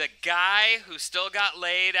to be the guy who still got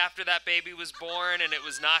laid after that baby was born, and it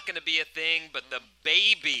was not going to be a thing, but the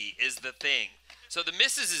baby is the thing. So the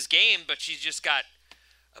missus is game, but she's just got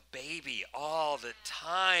a baby all the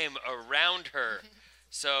time around her.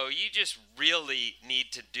 So you just really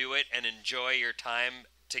need to do it and enjoy your time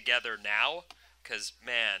together now, because,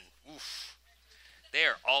 man, oof, they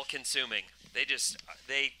are all-consuming. They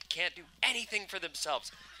can't do anything for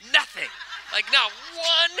themselves. Nothing. Like, not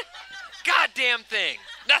one goddamn thing.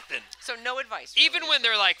 Nothing. So no advice. Even when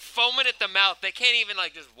they're, like, foaming at the mouth, they can't even,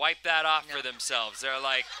 like, just wipe that off for themselves. They're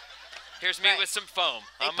like, here's me with some foam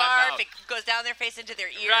They on my barf, mouth. it goes down their face into their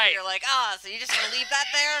ear, Right. and you're like, so you're just going to leave that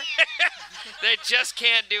there? They just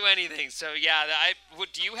can't do anything. So, yeah,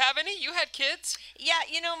 do you have any? You had kids? Yeah,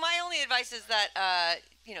 you know, my only advice is that,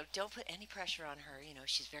 you know, don't put any pressure on her. You know,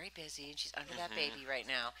 she's very busy, and she's under that baby right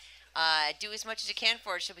now. Do as much as you can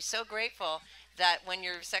for her. She'll be so grateful that when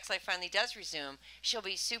your sex life finally does resume, she'll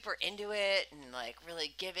be super into it and, like,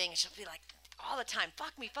 really giving. She'll be like, all the time,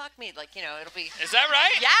 fuck me, like, you know, it'll be. Is that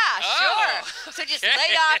right? Yeah, sure. So just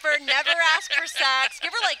lay off her, never ask for sex.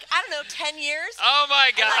 Give her, like, I don't know, 10 years. Oh,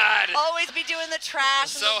 my God. And, like, always be doing the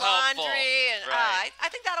trash and So the laundry. helpful. And, Right. I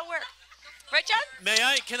think that'll work. Right, John?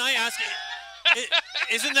 Can I ask,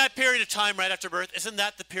 isn't that period of time right after birth, isn't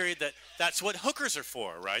that the period that's what hookers are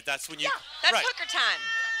for, right? That's when you. Yeah, that's right. hooker time.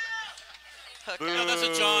 Hooker. No, that's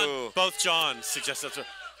what both Johns suggest.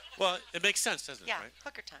 Well, it makes sense, doesn't it? Yeah, Right?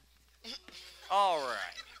 hooker time. All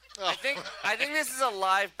right. I think this is a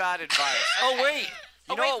live bad advice. Oh, wait.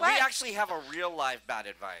 You know what? We actually have a real live bad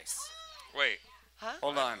advice. Wait. Huh?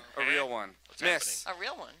 Hold on. A real one. Miss. A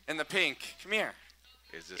real one. In the pink. Come here.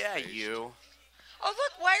 Is this Yeah, based? you. Oh,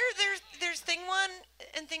 look, why are there's thing one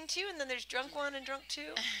and thing two, and then there's drunk one and drunk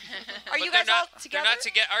two? Are you guys all together? They're not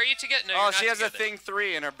together. Are you together? No, Oh, you're she not has together. a thing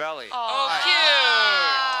 3 in her belly. Oh, cute.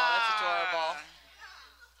 That's adorable.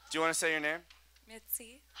 Do you want to say your name?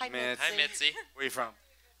 Mitzi. Hi, Mitzi. Hi, Mitzi. Where are you from?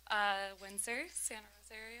 Windsor, Santa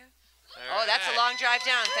Rosa area. Oh, that's a long drive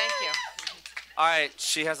down. Thank you. All right.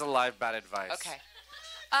 She has a live bad advice. Okay.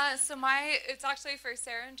 So it's actually for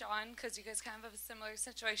Sarah and John, because you guys kind of have a similar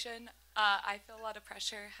situation. I feel a lot of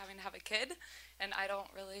pressure having to have a kid, and I don't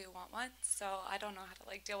really want one, so I don't know how to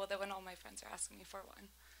like deal with it when all my friends are asking me for one.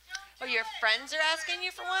 Oh, your friends are asking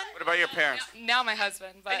you for one? What about your parents? Now my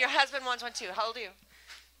husband, but And your husband wants one too. How old are you?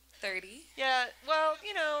 30. Yeah, well,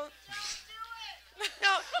 you know.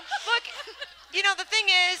 No, look, you know, the thing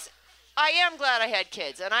is, I am glad I had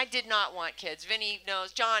kids, and I did not want kids. Vinny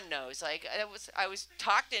knows, John knows. Like, I was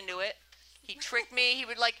talked into it. He tricked me.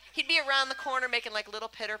 He'd be around the corner making like little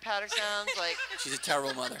pitter-patter sounds, like. She's a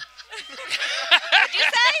terrible mother. What'd you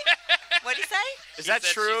say? What'd he say? Is that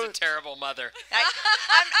true? She's a terrible mother.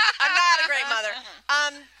 I'm not a great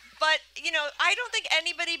mother. But, you know, I don't think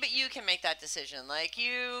anybody but you can make that decision. Like,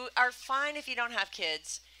 you are fine if you don't have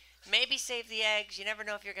kids. Maybe save the eggs. You never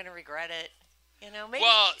know if you're going to regret it. You know, maybe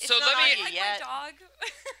Well, it's so not let on me- you Like yet. my dog.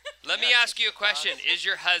 Let me ask you a question. Is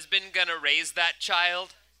your husband going to raise that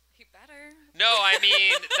child? He better. No, I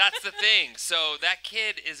mean, that's the thing. So that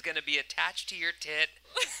kid is going to be attached to your tit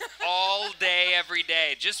all day, every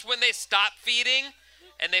day. Just when they stop feeding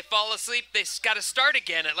and they fall asleep, they got to start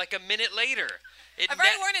again at like a minute later. I've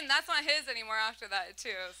already warned him that's not his anymore after that too.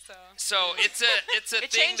 So it's a It thing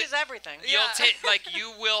changes that everything. You'll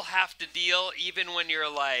you will have to deal even when you're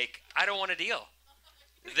like, I don't want to deal.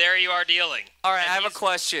 There you are dealing. All right, And I have a he's-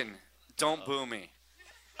 question. Don't boo me.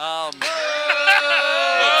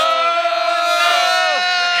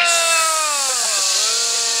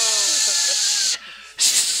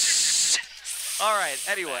 All right,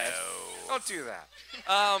 anyway. Don't do that.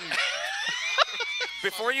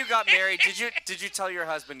 Before you got married, did you tell your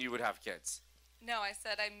husband you would have kids? no, I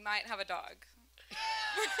said I might have a dog.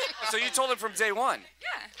 So you told him from day one.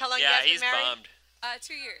 Yeah. How long Yeah, you guys he's been married? bummed.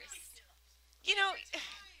 2 years. You know,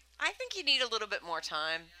 I think you need a little bit more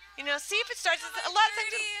time. You know, see if it starts. A lot of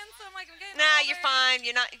things. So I'm like, I'm getting Nah, over you're it. fine.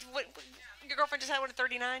 You're not. What, your girlfriend just had one at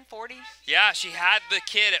 39, 40? Yeah, she had the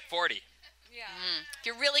kid at 40. Yeah. If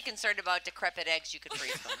you're really concerned about decrepit eggs, you could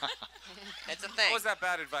freeze them. It's a thing. Was that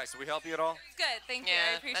bad advice? Did we help you at all? Good, thank you.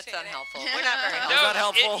 I appreciate that's unhelpful. We're not very No,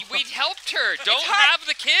 helpful. we helped her. Don't It's hard- have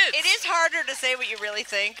the kids. It is harder to say what you really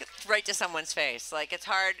think right to someone's face. Like, it's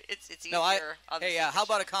hard. It's easier. How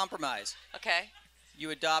about a compromise? Okay. You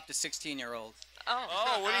adopt a 16-year-old.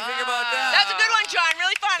 Oh, what do you think about that? That's a good one, John.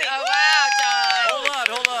 Really funny. Oh, wow,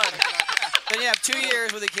 John. Hold on. Then you have 2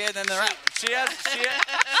 years with a kid, then they're out. She has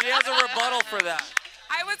a rebuttal for that.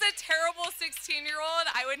 I was a terrible 16-year-old.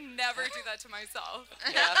 I would never do that to myself.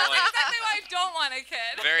 Yeah. That's exactly why I don't want a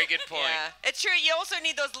kid. Very good point. Yeah, it's true. You also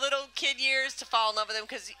need those little kid years to fall in love with them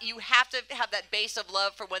because you have to have that base of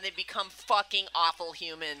love for when they become fucking awful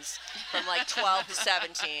humans from like 12 to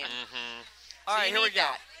 17. All right, you here we need go.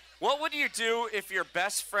 that. What would you do if your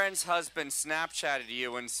best friend's husband Snapchatted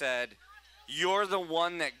you and said, "You're the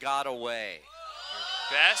one that got away"?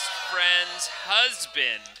 Best friend's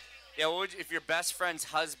husband. Yeah, what would if your best friend's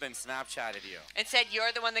husband Snapchatted you? And said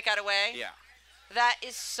you're the one that got away? Yeah. That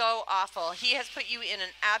is so awful. He has put you in an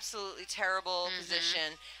absolutely terrible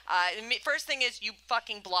position. First thing is you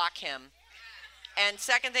fucking block him. And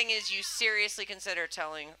second thing is you seriously consider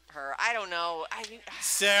telling her. I don't know.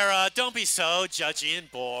 Sarah, don't be so judgy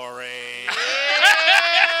and boring.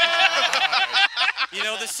 You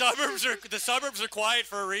know, the suburbs are quiet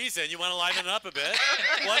for a reason. You want to liven it up a bit.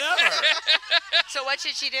 Whatever. So what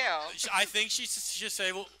should she do? I think she should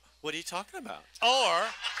say, "Well, what are you talking about?" Or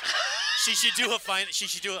she should do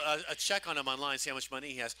a check on him online, see how much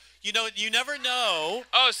money he has. You know, you never know.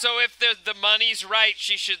 Oh, so if the money's right,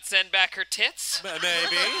 she should send back her tits?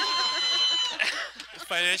 Maybe.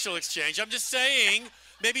 Financial exchange. I'm just saying,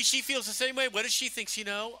 maybe she feels the same way. What if she thinks,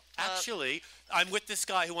 actually, I'm with this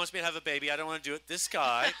guy who wants me to have a baby. I don't want to do it. This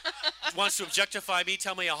guy wants to objectify me,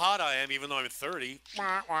 tell me how hot I am, even though I'm 30.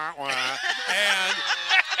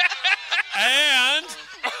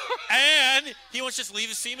 And he wants to just leave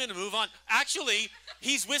his semen and move on. Actually,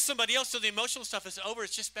 he's with somebody else, so the emotional stuff is over.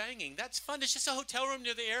 It's just banging. That's fun. It's just a hotel room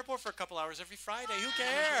near the airport for a couple hours every Friday. Who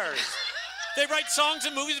cares? They write songs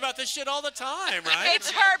and movies about this shit all the time, right?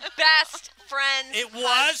 It's her best friend's It was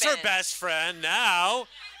husband. her best friend. Now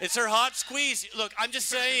it's her hot squeeze. Look, I'm just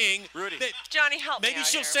saying. Rudy. Johnny, help me Maybe out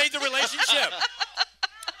she'll here. save the relationship.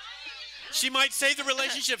 She might save the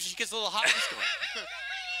relationship if she gets a little hotness going.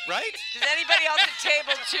 Right? Does anybody else at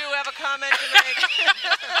table 2 have a comment to make?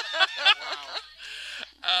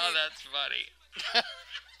 Oh, that's funny.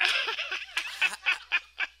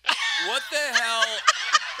 What the hell?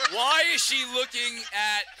 Why is she looking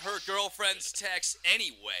at her girlfriend's text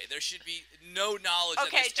anyway? There should be no knowledge that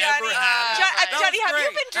this Johnny, ever happened. Johnny, have you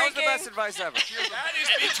been That was drinking? the best advice ever.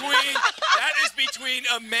 That is between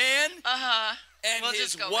a man and We'll his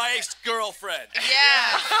just go with wife's girlfriend.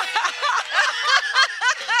 Yeah.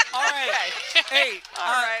 All right. Hey,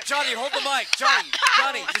 Johnny, hold the mic. Johnny,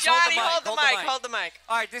 just Johnny, hold the mic. hold the mic.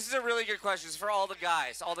 All right, this is a really good question. It's for all the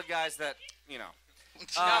guys that, you know. It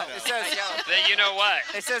says, Then you know what?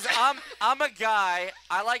 It says, I'm a guy.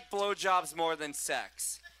 I like blowjobs more than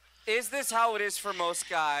sex. Is this how it is for most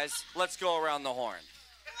guys? Let's go around the horn.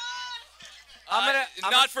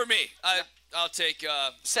 Not for me. I'll take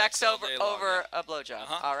Sex all over day long, a blowjob.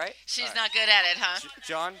 Uh-huh. All right. She's not good at it, huh?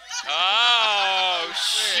 John? Oh,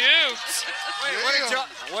 shoot.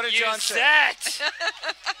 Wait, what did John say? Set.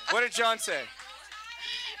 What did John say?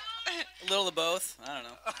 A little of both. I don't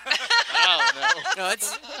know. Oh, no. No,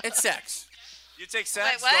 it's sex. You take sex?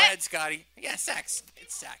 Wait, what? Go ahead, Scotty. Yeah, sex.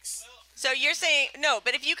 It's sex. So you're saying no,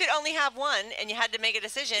 but if you could only have one and you had to make a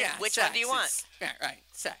decision, Yeah, which sex. one do you want? Yeah, right.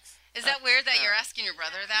 Sex. Is that weird that you're asking your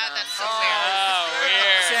brother that? That's so Oh,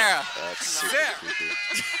 weird. Sarah. That's super creepy.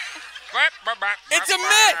 It's a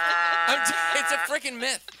myth. It's a freaking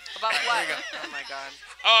myth. About what? Oh my God.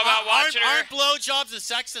 Oh, about watching her. Aren't blowjobs and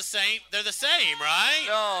sex the same? They're the same, right?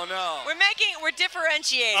 No. We're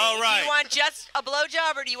differentiating. Oh, right. Do you want just a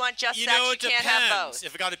blowjob or do you want just You sex? know, it you can't depends. have both.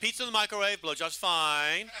 If we got a pizza in the microwave, blowjob's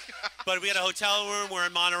fine. But if we got a hotel room, we're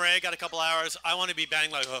in Monterey, got a couple hours, I want to be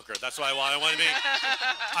banged like a hooker. That's what I want. I want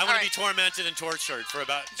to be tormented and tortured for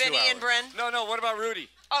about 2 Vinny hours. and Bryn. No. What about Rudy?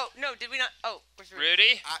 Oh no, did we not? Oh, where's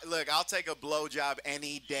Rudy? Look, I'll take a blowjob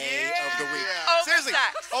any day of the week. Over Seriously,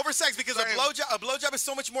 sex. over sex because a blowjob is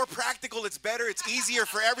so much more practical. It's better. It's easier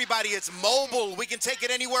for everybody. It's mobile. We can take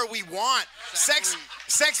it anywhere we want. Sex,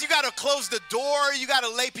 you gotta close the door. You gotta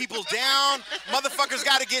lay people down. Motherfuckers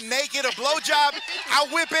gotta get naked. A blowjob, I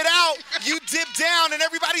whip it out. You dip down and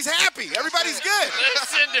everybody's happy. Everybody's good.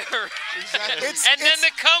 Listen to her. Exactly. Then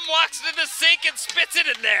the cum walks into the sink and spits it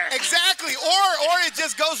in there. Exactly. Or it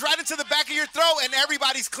just goes right into the back of your throat and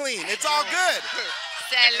everybody's clean. It's all good.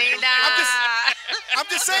 Selena. I'm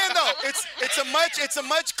just saying though, it's a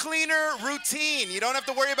much cleaner routine. You don't have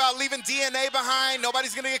to worry about leaving DNA behind.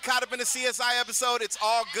 Nobody's gonna get caught up in a CSI episode. It's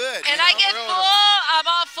all good. And I get full. I'm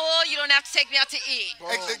all full. You don't have to take me out to eat.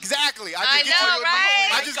 Exactly. I know,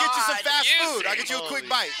 right? I just get you some fast food. I get you a quick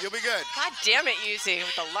bite. You'll be good. God damn it, Yuzi,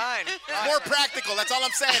 with the line. More practical. That's all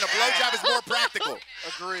I'm saying. A blowjob is more practical.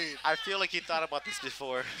 Agreed. I feel like he thought about this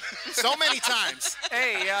before. So many times.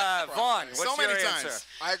 Hey, Vaughn, what's so many your times. answer?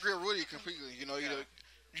 I agree with Rudy completely. You know, you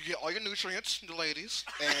get all your nutrients, the ladies,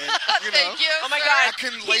 and Thank you. Oh my God,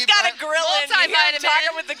 he's got a grill in. You hear him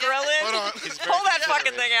talking with the grill in? Hold on. Pull that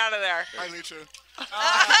fucking thing out of there. I need to.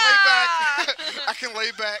 I can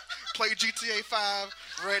lay back, play GTA 5,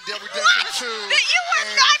 Red Dead Redemption 2. You were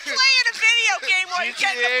not playing a video game while you're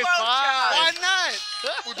getting a blowjob. Why not?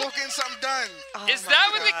 We're both getting something done. Is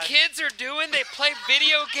that what the kids are doing? They play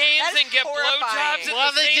video games and get blowjobs at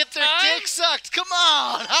While the they same get their time? dick sucked. Come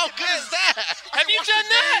on. How good is that? Have you done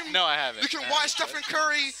that? No, I haven't. You can watch Stephen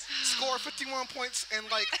Curry score 51 points in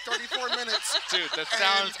like 34 minutes. Dude, that and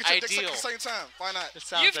sounds get your dick sucked ideal. at the same time. Why not?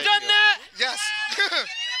 You've done that? Yes.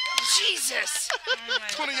 Jesus.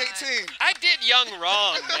 2018. I did young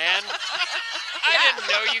wrong, man. I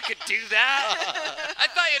didn't know you could do that. I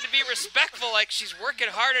thought you had to be respectful, like she's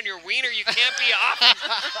working hard on your wiener. You can't be off.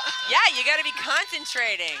 Yeah, you got to be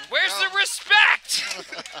concentrating. Where's the respect?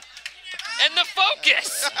 And the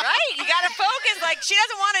focus. Right, you got to focus. Like, she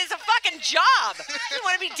doesn't want it. It's a fucking job. She doesn't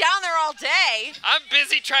want to be down there all day. I'm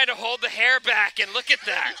busy trying to hold the hair back, and look at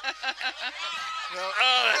that.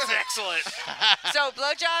 Oh, that's excellent. So,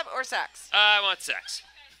 blowjob or sex? I want sex.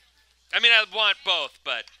 I mean, I want both,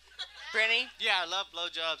 but... Brittany? Yeah, I love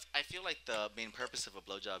blowjobs. I feel like the main purpose of a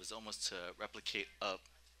blowjob is almost to replicate a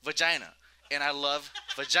vagina. And I love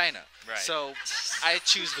vagina. Right. So I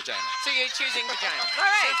choose vagina. So you're choosing vagina. All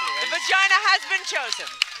right. The vagina has been chosen.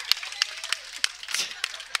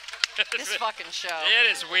 This fucking show.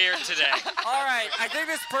 It is weird today. All right, I think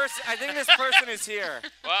this person is here.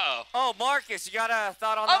 Wow. Oh, Marcus, you got a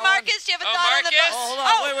thought on that Oh, Marcus, do you have a thought on the... Marcus? Oh, hold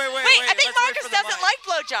on. Wait. I think Let's wait Marcus for the doesn't mic. like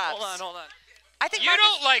blowjobs. Hold on. I think You Marcus,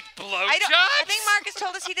 don't like blowjobs? I think Marcus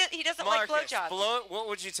told us he doesn't like Marcus, blowjobs. what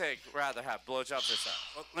would you rather have, blowjobs or sex?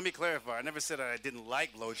 Well, let me clarify. I never said I didn't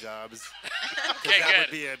like blowjobs. Okay, that would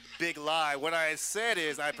good. be a big lie. What I said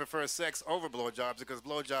is I prefer sex over blowjobs because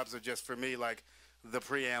blowjobs are just, for me, like the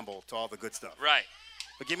preamble to all the good stuff. Right.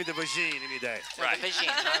 But give me the vagine any day. Right. The vagine.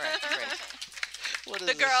 All right, great. What is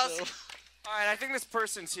The this girls. show? All right, I think this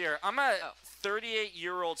person's here. I'm a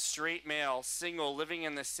 38-year-old straight male, single, living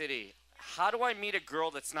in the city. How do I meet a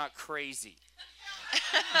girl that's not crazy?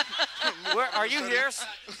 Where are you here?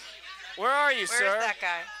 Where are you, sir? Where's that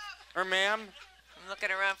guy? Or ma'am? I'm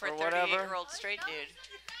looking around for a Or whatever. 38-year-old straight dude.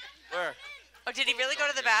 Where? Oh, did he really go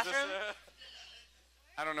to the bathroom?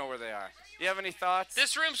 I don't know where they are. You have any thoughts?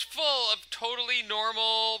 This room's full of totally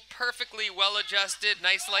normal, perfectly well-adjusted,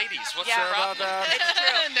 nice ladies. What's Yeah. the problem? It's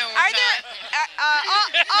true. No, we're Are there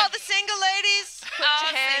not. all the single ladies? Put All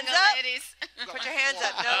your hands single up. ladies. Put your hands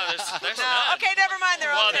up. No. There's No. none. Okay, never mind.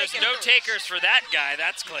 They're all Well, there's taken. no takers for that guy.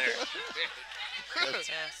 That's clear.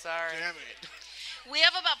 Yeah, sorry. Damn it. We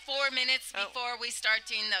have about 4 minutes before we start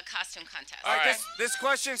doing the costume contest. All right, this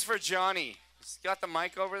question's for Johnny. You got the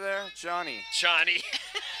mic over there? Johnny. Johnny.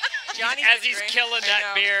 Johnny's As been he's drinking. killing that I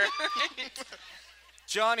know. beer.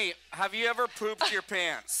 Johnny, have you ever pooped your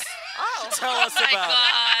pants? Oh. Tell us my about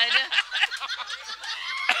God.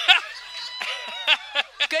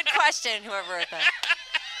 Good question, whoever wrote that.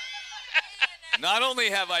 Not only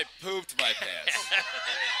have I pooped my pants.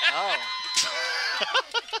 Oh.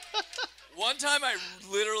 One time I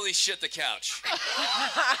literally shit the couch.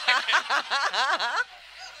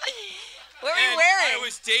 What were you And wearing? I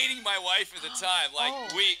was dating my wife at the time. Like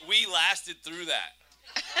we lasted through that.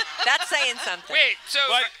 That's saying something. Wait, so...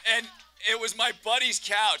 And it was my buddy's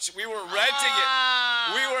couch. We were renting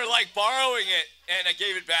it. We were like borrowing it, and I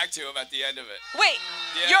gave it back to him at the end of it. Wait,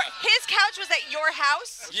 Yeah. his couch was at your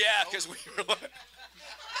house? Yeah, because we were like...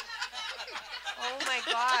 Oh my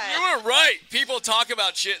God. You were right. People talk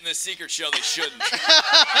about shit in this secret show they shouldn't.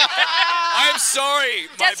 I'm sorry,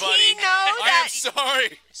 my Does buddy. he know I that? am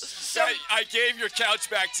sorry. I gave your couch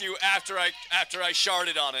back to you after I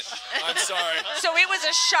sharded on it. I'm sorry. So it was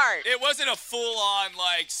a shart. It wasn't a full-on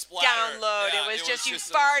like splatter. Download. Yeah, it was just you a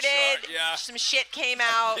farted. Yeah. Some shit came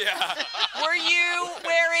out. Yeah. Were you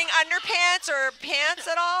wearing underpants or pants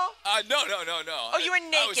at all? No. Oh, you were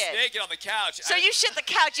naked. I was naked on the couch. So you shit the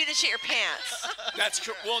couch. You didn't shit your pants. That's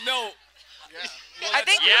well, no. Well, I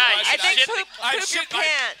think poop your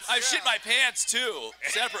pants. I've shit my pants too,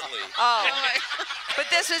 separately. Oh. But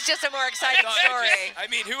this was just a more exciting story. I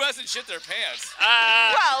mean, who hasn't shit their pants?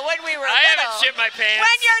 Well, when we were little. I haven't shit my pants.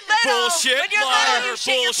 When you're little. Bullshit, when you're liar, little, you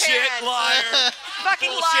shit your bullshit, pants. liar.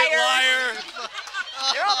 Fucking bullshit, liar. liar.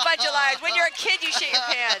 You're all a bunch of liars. When you're a kid, you shit your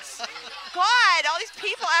pants. God, all these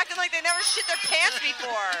people acting like they never shit their pants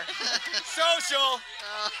before. Social.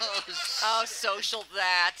 Oh, social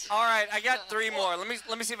that. All right, I got 3 more. Let me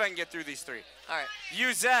see if I can get through these 3. All right.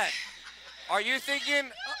 Yuzette, are you thinking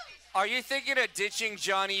of ditching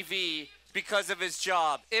Johnny V because of his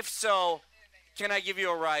job? If so, can I give you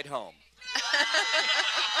a ride home?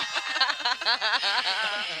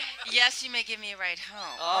 Yes, you may give me a ride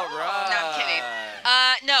home. All right. No, I'm kidding.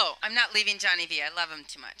 No, I'm not leaving Johnny V. I love him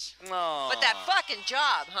too much. No. But that fucking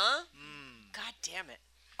job, huh? God damn it.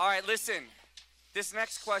 All right, listen. This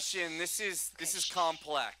next question, this is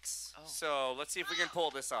complex. Oh. So let's see if we can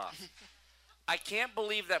pull this off. I can't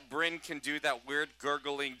believe that Bryn can do that weird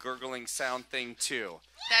gurgling sound thing too.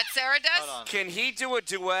 That Sarah does? Hold on. Can he do a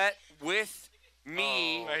duet with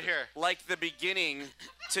me, right here, like the beginning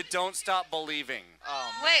to "Don't Stop Believing"? Oh,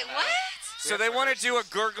 man. Wait, what? So they want to do a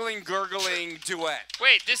gurgling duet.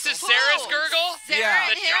 Wait, this is Sarah's gurgle? Sarah Yeah.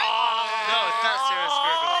 in here? No, it's not Sarah's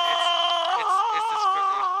gurgle. It's this gurgle.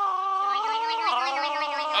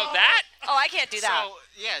 Oh, that? Oh, I can't do that. So,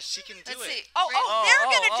 yeah, she can do Let's it. see. Oh, they're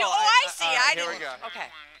gonna do. I see. I here we didn't. go. Okay.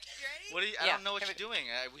 What do you, I Yeah. don't know what you're doing.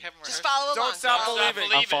 We haven't rehearsed. Just follow along. Don't stop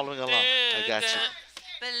believing. I'm following along. I got you.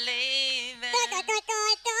 Believe it. What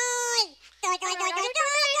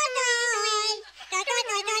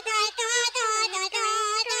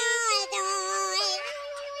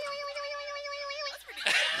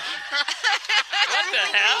the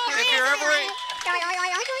hell?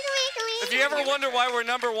 If you ever wonder why we're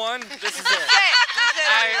number 1, this is it.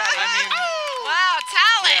 I mean, Wow,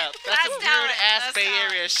 talent. yeah, that's some talent. weird ass That's Bay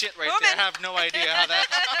talent. Area shit right there. I have no idea how that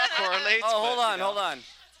correlates. Oh, hold but, on, you know. hold on.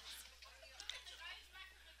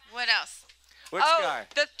 What else? Which guy?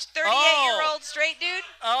 The 38-year-old straight dude?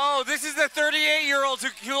 Oh, this is the 38-year-old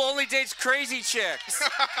who only dates crazy chicks.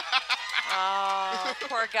 Oh,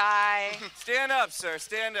 poor guy. Stand up, sir.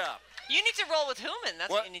 Stand up. You need to roll with Human. That's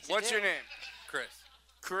what you need to do. What's your name? Chris.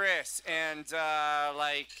 Chris. And, how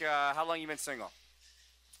long you been single?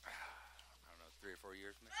 I don't know, 3 or 4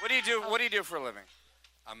 years. Maybe. What do you do for a living?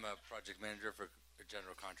 I'm a project manager for a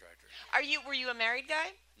general contractor. Were you a married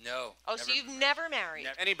guy? No. Oh, so you've never married?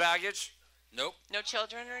 Any baggage? Nope. No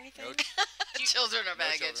children or anything? No Children are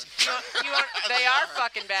baggage. They are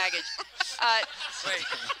fucking baggage.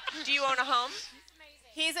 Do you own a home?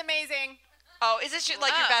 He's amazing. Oh, is this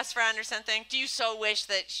like your best friend or something? Do you so wish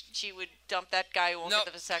that she would dump that guy who won't get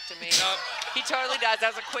the vasectomy? Nope. He totally does.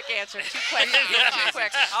 That was a quick answer. Too quick. Too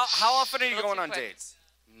quick. How often are you going on quick. dates?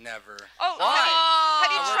 Never. Oh, why?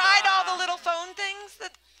 Have you tried all the little phone things?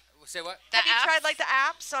 Say what? Have you tried like the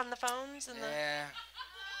apps on the phones and the? Yeah.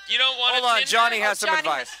 You don't want Hold on, Johnny has some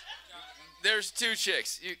advice. There's 2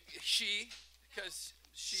 chicks. Because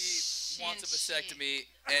she wants a vasectomy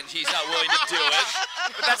and he's not willing to do it.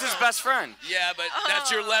 But that's his best friend. Yeah, but that's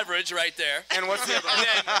your leverage right there. And what's the other And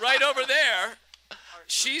then right over there,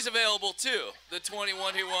 she's available too. The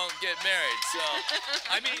 21 who won't get married. So,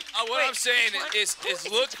 I mean, what I'm saying is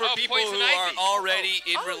look for people Poison who are Ivy. already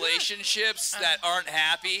in relationships that aren't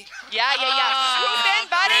happy. Yeah. Swoop in,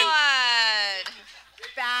 buddy.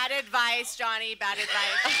 Bad advice, Johnny. Bad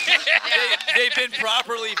advice. They've been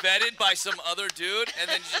properly vetted by some other dude, and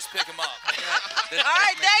then you just pick them up. All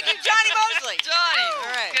right, thank you, Johnny Mosley. Johnny.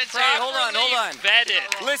 All right. Good Hey, job. hold on. Vetted.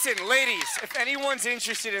 Listen, ladies, if anyone's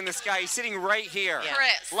interested in this guy, he's sitting right here. Yeah.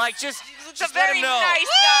 Chris. Like, just He's a let very him know. nice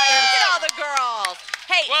guy. Look at all the girls.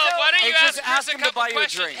 Hey, Well, so, why don't you Hey, ask just Chris ask a him to couple buy you a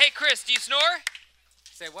questions? drink. Hey, Chris, do you snore?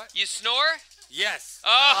 Say what? You snore? Yes.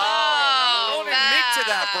 Oh. Don't admit to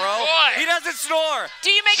that, bro. Boy. He doesn't snore. do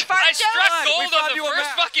you make fart I jokes? struck We gold found on you the a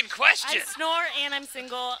first ma- fucking question. I snore and I'm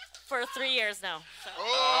single for 3 years now. So. Wait,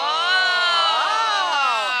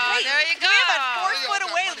 there you do we have a go. 4 foot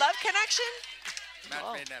away love connection? Match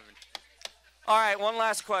made in heaven. All right, one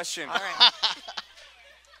last question. All right.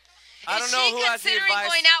 I don't know who has Is the she considering advice.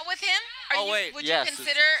 going out with him? Would Yes, you it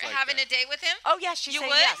consider seems like having that. a date with him? Oh yes, she You said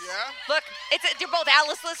would? yes. Yeah. Look, they're both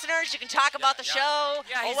Alice listeners. You can talk about the show.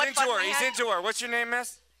 Yeah, or he's what into fun her. we He's had. into her. What's your name,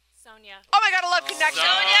 miss? Sonia. Oh my God, I love Connection.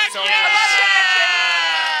 Sonia. I love Connection.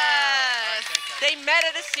 They met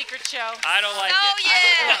at a secret show. I don't like it.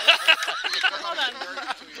 Hold on.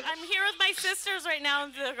 I'm here with my sisters right now,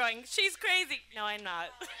 and they're going, she's crazy. No, I'm not.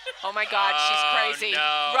 Oh my God, she's crazy.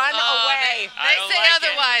 no. Run away. They say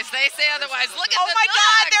otherwise. They say otherwise. Look at Oh the my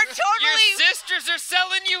God, they're dogs. totally. Your sisters are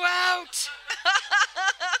selling you out.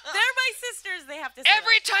 They're my sisters. They have to say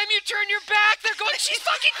Every time you turn your back, they're going, she's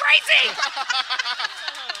fucking crazy.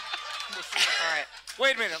 All right.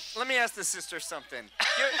 Wait a minute. Let me ask the sister something.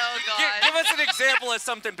 Oh God. Give us an example of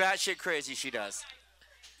something batshit crazy she does.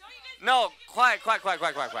 No, quiet.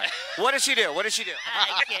 What does she do?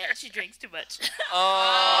 I can't. She drinks too much.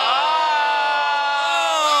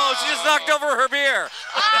 Oh, she just knocked over her beer.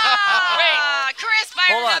 Wait, Chris,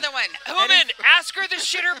 fire Hold on. another one. woman, ask her the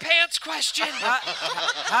shit her pants question.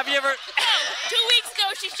 Have you ever? 2 weeks ago,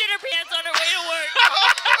 she shit her pants on her way to work.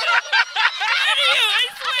 How do you? I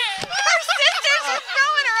swear. Her sisters are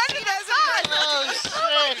throwing her under the bus.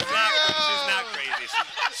 She's not crazy.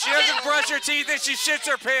 She doesn't brush her teeth and she shits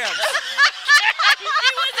her pants. She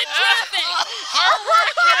was in traffic. Our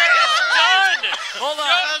work here is done. Hold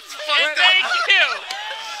on. And thank you.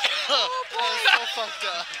 That's so fucked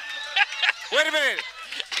up. Wait a minute.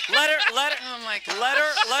 Let her Oh my God. let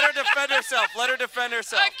her defend herself. Let her defend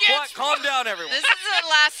herself. Against- Calm down, everyone. This is the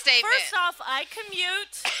last statement. First off, I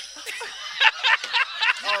commute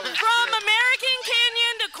from American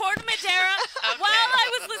Canyon to Corte Madera while I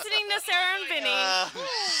was listening to Sarah and Vinny.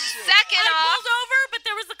 Second I off, pulled over, but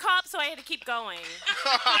there was a cop, so I had to keep going.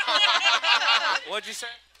 What'd you say?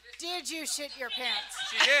 Did you shit your pants?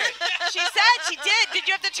 She did. She said she did. Did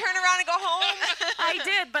you have to turn around and go home? I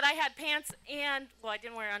did, but I had pants and, well, I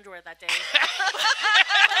didn't wear underwear that day. But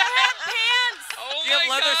I had pants. Oh Do you have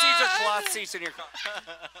my leather seats or God. cloth seats in your car?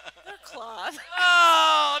 They're cloth.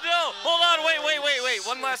 Oh, no. Hold on. Wait.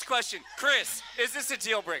 One last question. Chris, is this a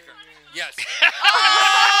deal breaker? Yes.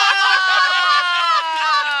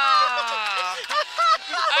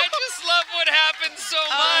 I just love what happened so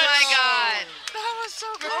much. oh my God. That was so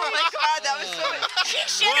good. Oh my God, that was so good. She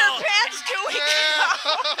shit her pants 2 weeks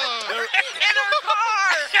ago in her car.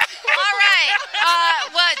 All right.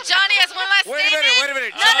 What? Johnny has one last Wait a statement.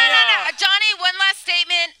 minute. No. Johnny, one last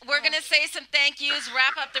statement. We're going to say some thank yous,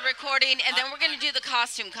 wrap up the recording, and then we're going to do the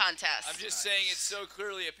costume contest. I'm just saying it's so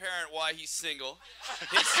clearly apparent why he's single.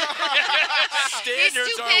 His standards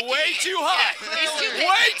too are picky. way too high. Yeah, he's too picky.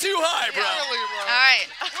 Way too high, bro. Really, bro. All right.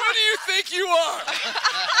 Who do you think you are?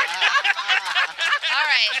 All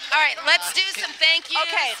right. Let's do some thank yous.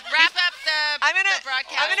 Okay. Wrap up the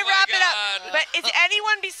broadcast. I'm gonna wrap it up. But is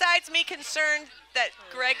anyone besides me concerned that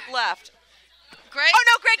Greg left? Greg? Oh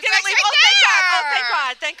no, Greg didn't Greg's leave. right Oh, thank God. there.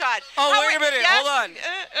 Oh, thank God. Oh, How wait a are- minute. yes? Hold on.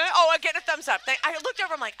 I'm getting a thumbs up. I looked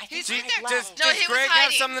over. I'm like, I think Does Greg left. No, he was Greg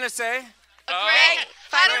have hiding. something to say? Greg,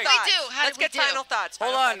 how did we thoughts. do? How Let's did we get do? final thoughts.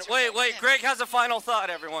 Hold Final on. thoughts. Wait. Greg has a final thought,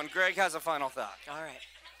 everyone. Greg has a final thought. All right.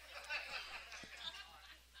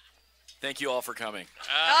 Thank you all for coming.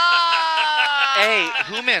 Hey,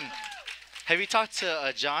 Human, have you talked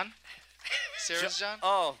to John? Sarah's John?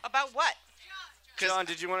 Oh. About what? John,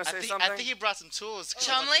 did you want to say I something? think he brought some tools.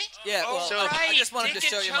 Chumley? Yeah, well, I just wanted to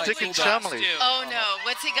show you my Dick and toolbox. Chumley. Oh no,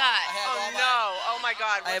 what's he got? Oh no. Oh my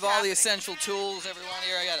God. I have all the essential tools, everyone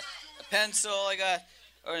here. I got a pencil,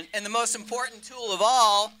 and the most important tool of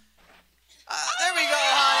all. There we go,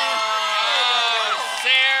 honey.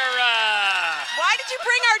 Sarah. Why did you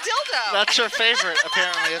bring our dildo? That's her favorite,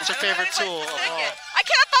 apparently. That's her favorite tool of all. I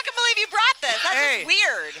can't fucking believe you brought this. That's Hey. just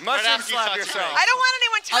weird. Mushroom slap yourself. I don't want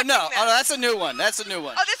anyone touching no, this. that's a new one. That's a new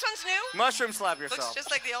one. Oh, this one's new? Mushroom slap Looks yourself. just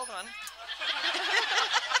like the old one.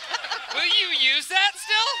 Will you use that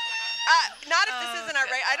still? Not if this isn't our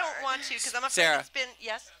right. I don't want to because I'm afraid Sarah. it's been.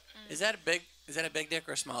 Yes. Is that a big dick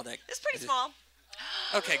or a small dick? It's pretty small.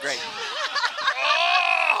 Okay, great.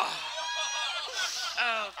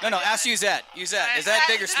 Oh. No, ask Uzette. Uzette, is that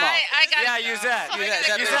big or small? I got Yeah, use that. Is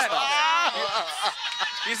that big or small?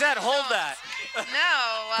 Use that. Hold that. No.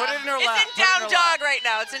 Put it in her It's lap. in down dog right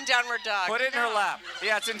now. It's in downward dog. Put it in her lap.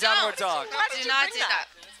 Yeah, it's in downward dog. Why did Do you not bring do that? that.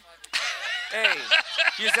 Hey,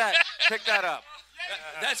 use that. Pick that up.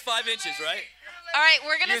 That's 5 inches, right? All right,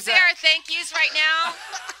 we're gonna Use say that. our thank yous right now,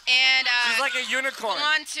 and She's like a unicorn. go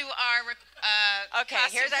on to our Okay,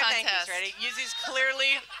 costume here's our thank contest. yous. Ready? Yuzi's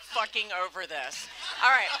clearly fucking over this.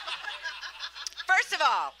 All right. First of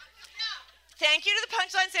all, thank you to the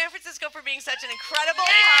Punchline San Francisco for being such an incredible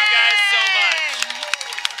Thank you guys so much.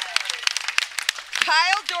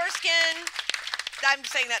 Kyle Dorskin. I'm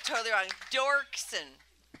saying that totally wrong. Dorkson.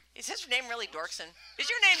 Is his name really Dorkson? Is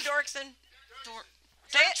your name Dorkson?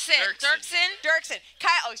 Dirksen.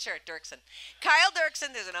 Kyle. Oh, sure, Dirksen. Kyle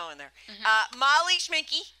Dirksen. There's an O in there. Molly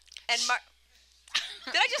Schminke and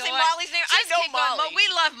Did I just say Molly's name? I know Molly. We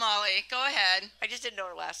love Molly. Go ahead. I just didn't know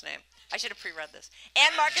her last name. I should have pre-read this.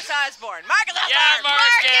 And Marcus Osborne. Marcus Osborne. Yeah,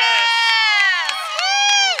 Marcus!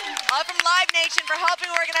 Woo! All from Live Nation for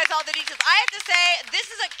helping organize all the details. I have to say,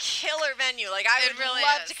 this is a killer venue. Like, I would really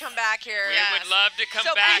love to come back here. We would love to come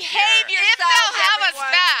so back here. behave yourselves, If they'll have us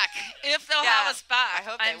everyone. back. If they'll have us back. I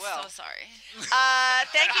hope they I'm will. so sorry.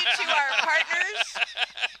 Thank you to our partners.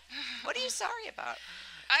 What are you sorry about?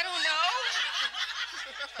 I don't know.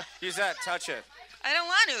 Use that. Touch it. I don't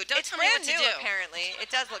want to. Don't It's tell me what brand to new, do. apparently. It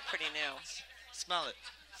does look pretty new. Smell it.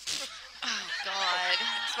 Oh, God.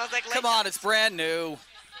 Smells like Come on, it's brand new.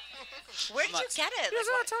 Where did you get it?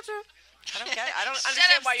 Doesn't Like, touch it. I don't get it. I don't Shut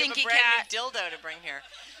understand up, why you have a stinky brand cat. new dildo to bring here.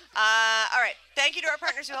 All right. Thank you to our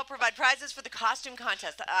partners who help provide prizes for the costume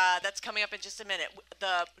contest. That's coming up in just a minute.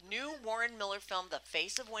 The new Warren Miller film, The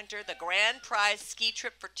Face of Winter, the grand prize ski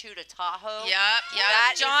trip for two to Tahoe. Yep.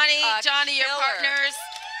 That is Johnny, your killer. partners.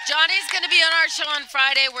 Johnny's going to be on our show on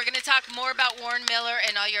Friday. We're going to talk more about Warren Miller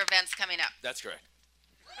and all your events coming up. That's correct.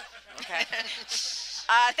 Okay.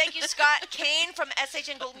 Thank you, Scott Kane from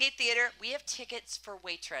SHN Golden Gate Theater. We have tickets for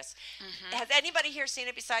Waitress. Has anybody here seen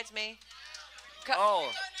it besides me?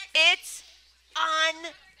 It's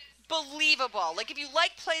unbelievable. Like, if you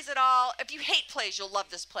like plays at all, if you hate plays, you'll love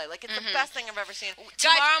this play. Like, it's the best thing I've ever seen. Tomorrow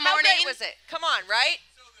Guys, how morning- great was it? Come on, right?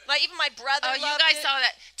 Like, even my brother Oh, you loved guys it. saw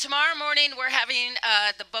that. Tomorrow morning, we're having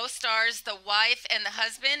the both stars, the wife and the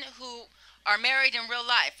husband, who are married in real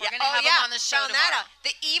life. We're going to have them on the show Found tomorrow. that out.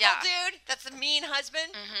 The evil dude, that's the mean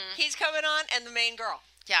husband, he's coming on, and the main girl.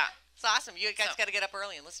 Yeah. It's awesome. You guys got to get up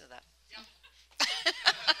early and listen to that.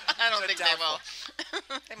 I don't think they will.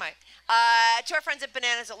 They might. To our friends at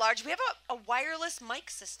Bananas at Large, we have a wireless mic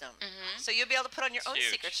system. So you'll be able to put on your own Huge.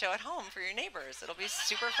 secret show at home for your neighbors. It'll be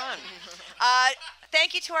super fun.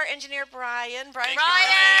 Thank you to our engineer, Brian.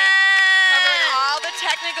 Covering all the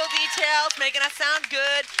technical details, making us sound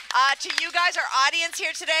good. To you guys, our audience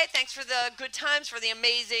here today, thanks for the good times, for the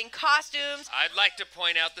amazing costumes. I'd like to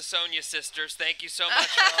point out the Sonia sisters. Thank you so much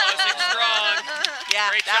for closing strong. Yeah,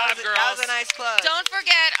 Great that job, was, girls. That was a nice close. Don't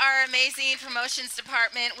forget our amazing promotions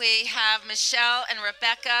department. We have Michelle and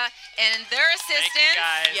Rebecca and their assistants.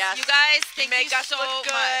 guys. Yes. You guys, You thank make you us so look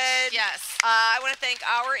good. much. Yes. I want to thank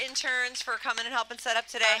our interns for coming and helping set up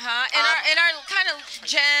today. And our kind of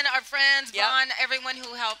Jen, our friends, Yep. Vaughn, everyone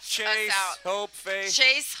who helped Chase, us out. Hope, Faith.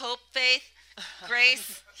 Chase, Hope, Faith,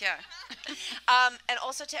 Grace. Yeah. And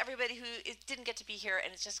also to everybody who didn't get to be here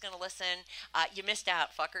and is just going to listen, you missed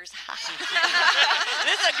out, fuckers.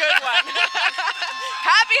 This is a good one.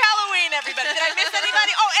 Happy Halloween, everybody. Did I miss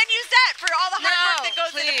anybody? Oh, and Yuzette for all the hard work that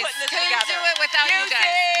goes into putting this Couldn't together. do it without you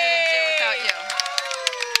guys. Couldn't do it without you.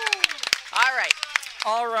 All right.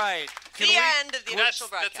 All right. The end of the official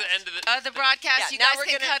broadcast. That's the end of the broadcast. Yeah, You now guys we're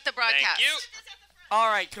can gonna- cut the broadcast. Thank you. All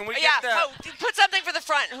right. Can we Yeah, get the? put something for the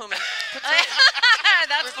front, Human.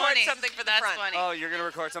 That's Record funny. something for the That's front. funny. Oh, you're gonna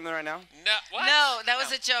record something right now? No, what? No, that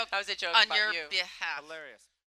was a joke. That was a joke on about your you. behalf. Hilarious.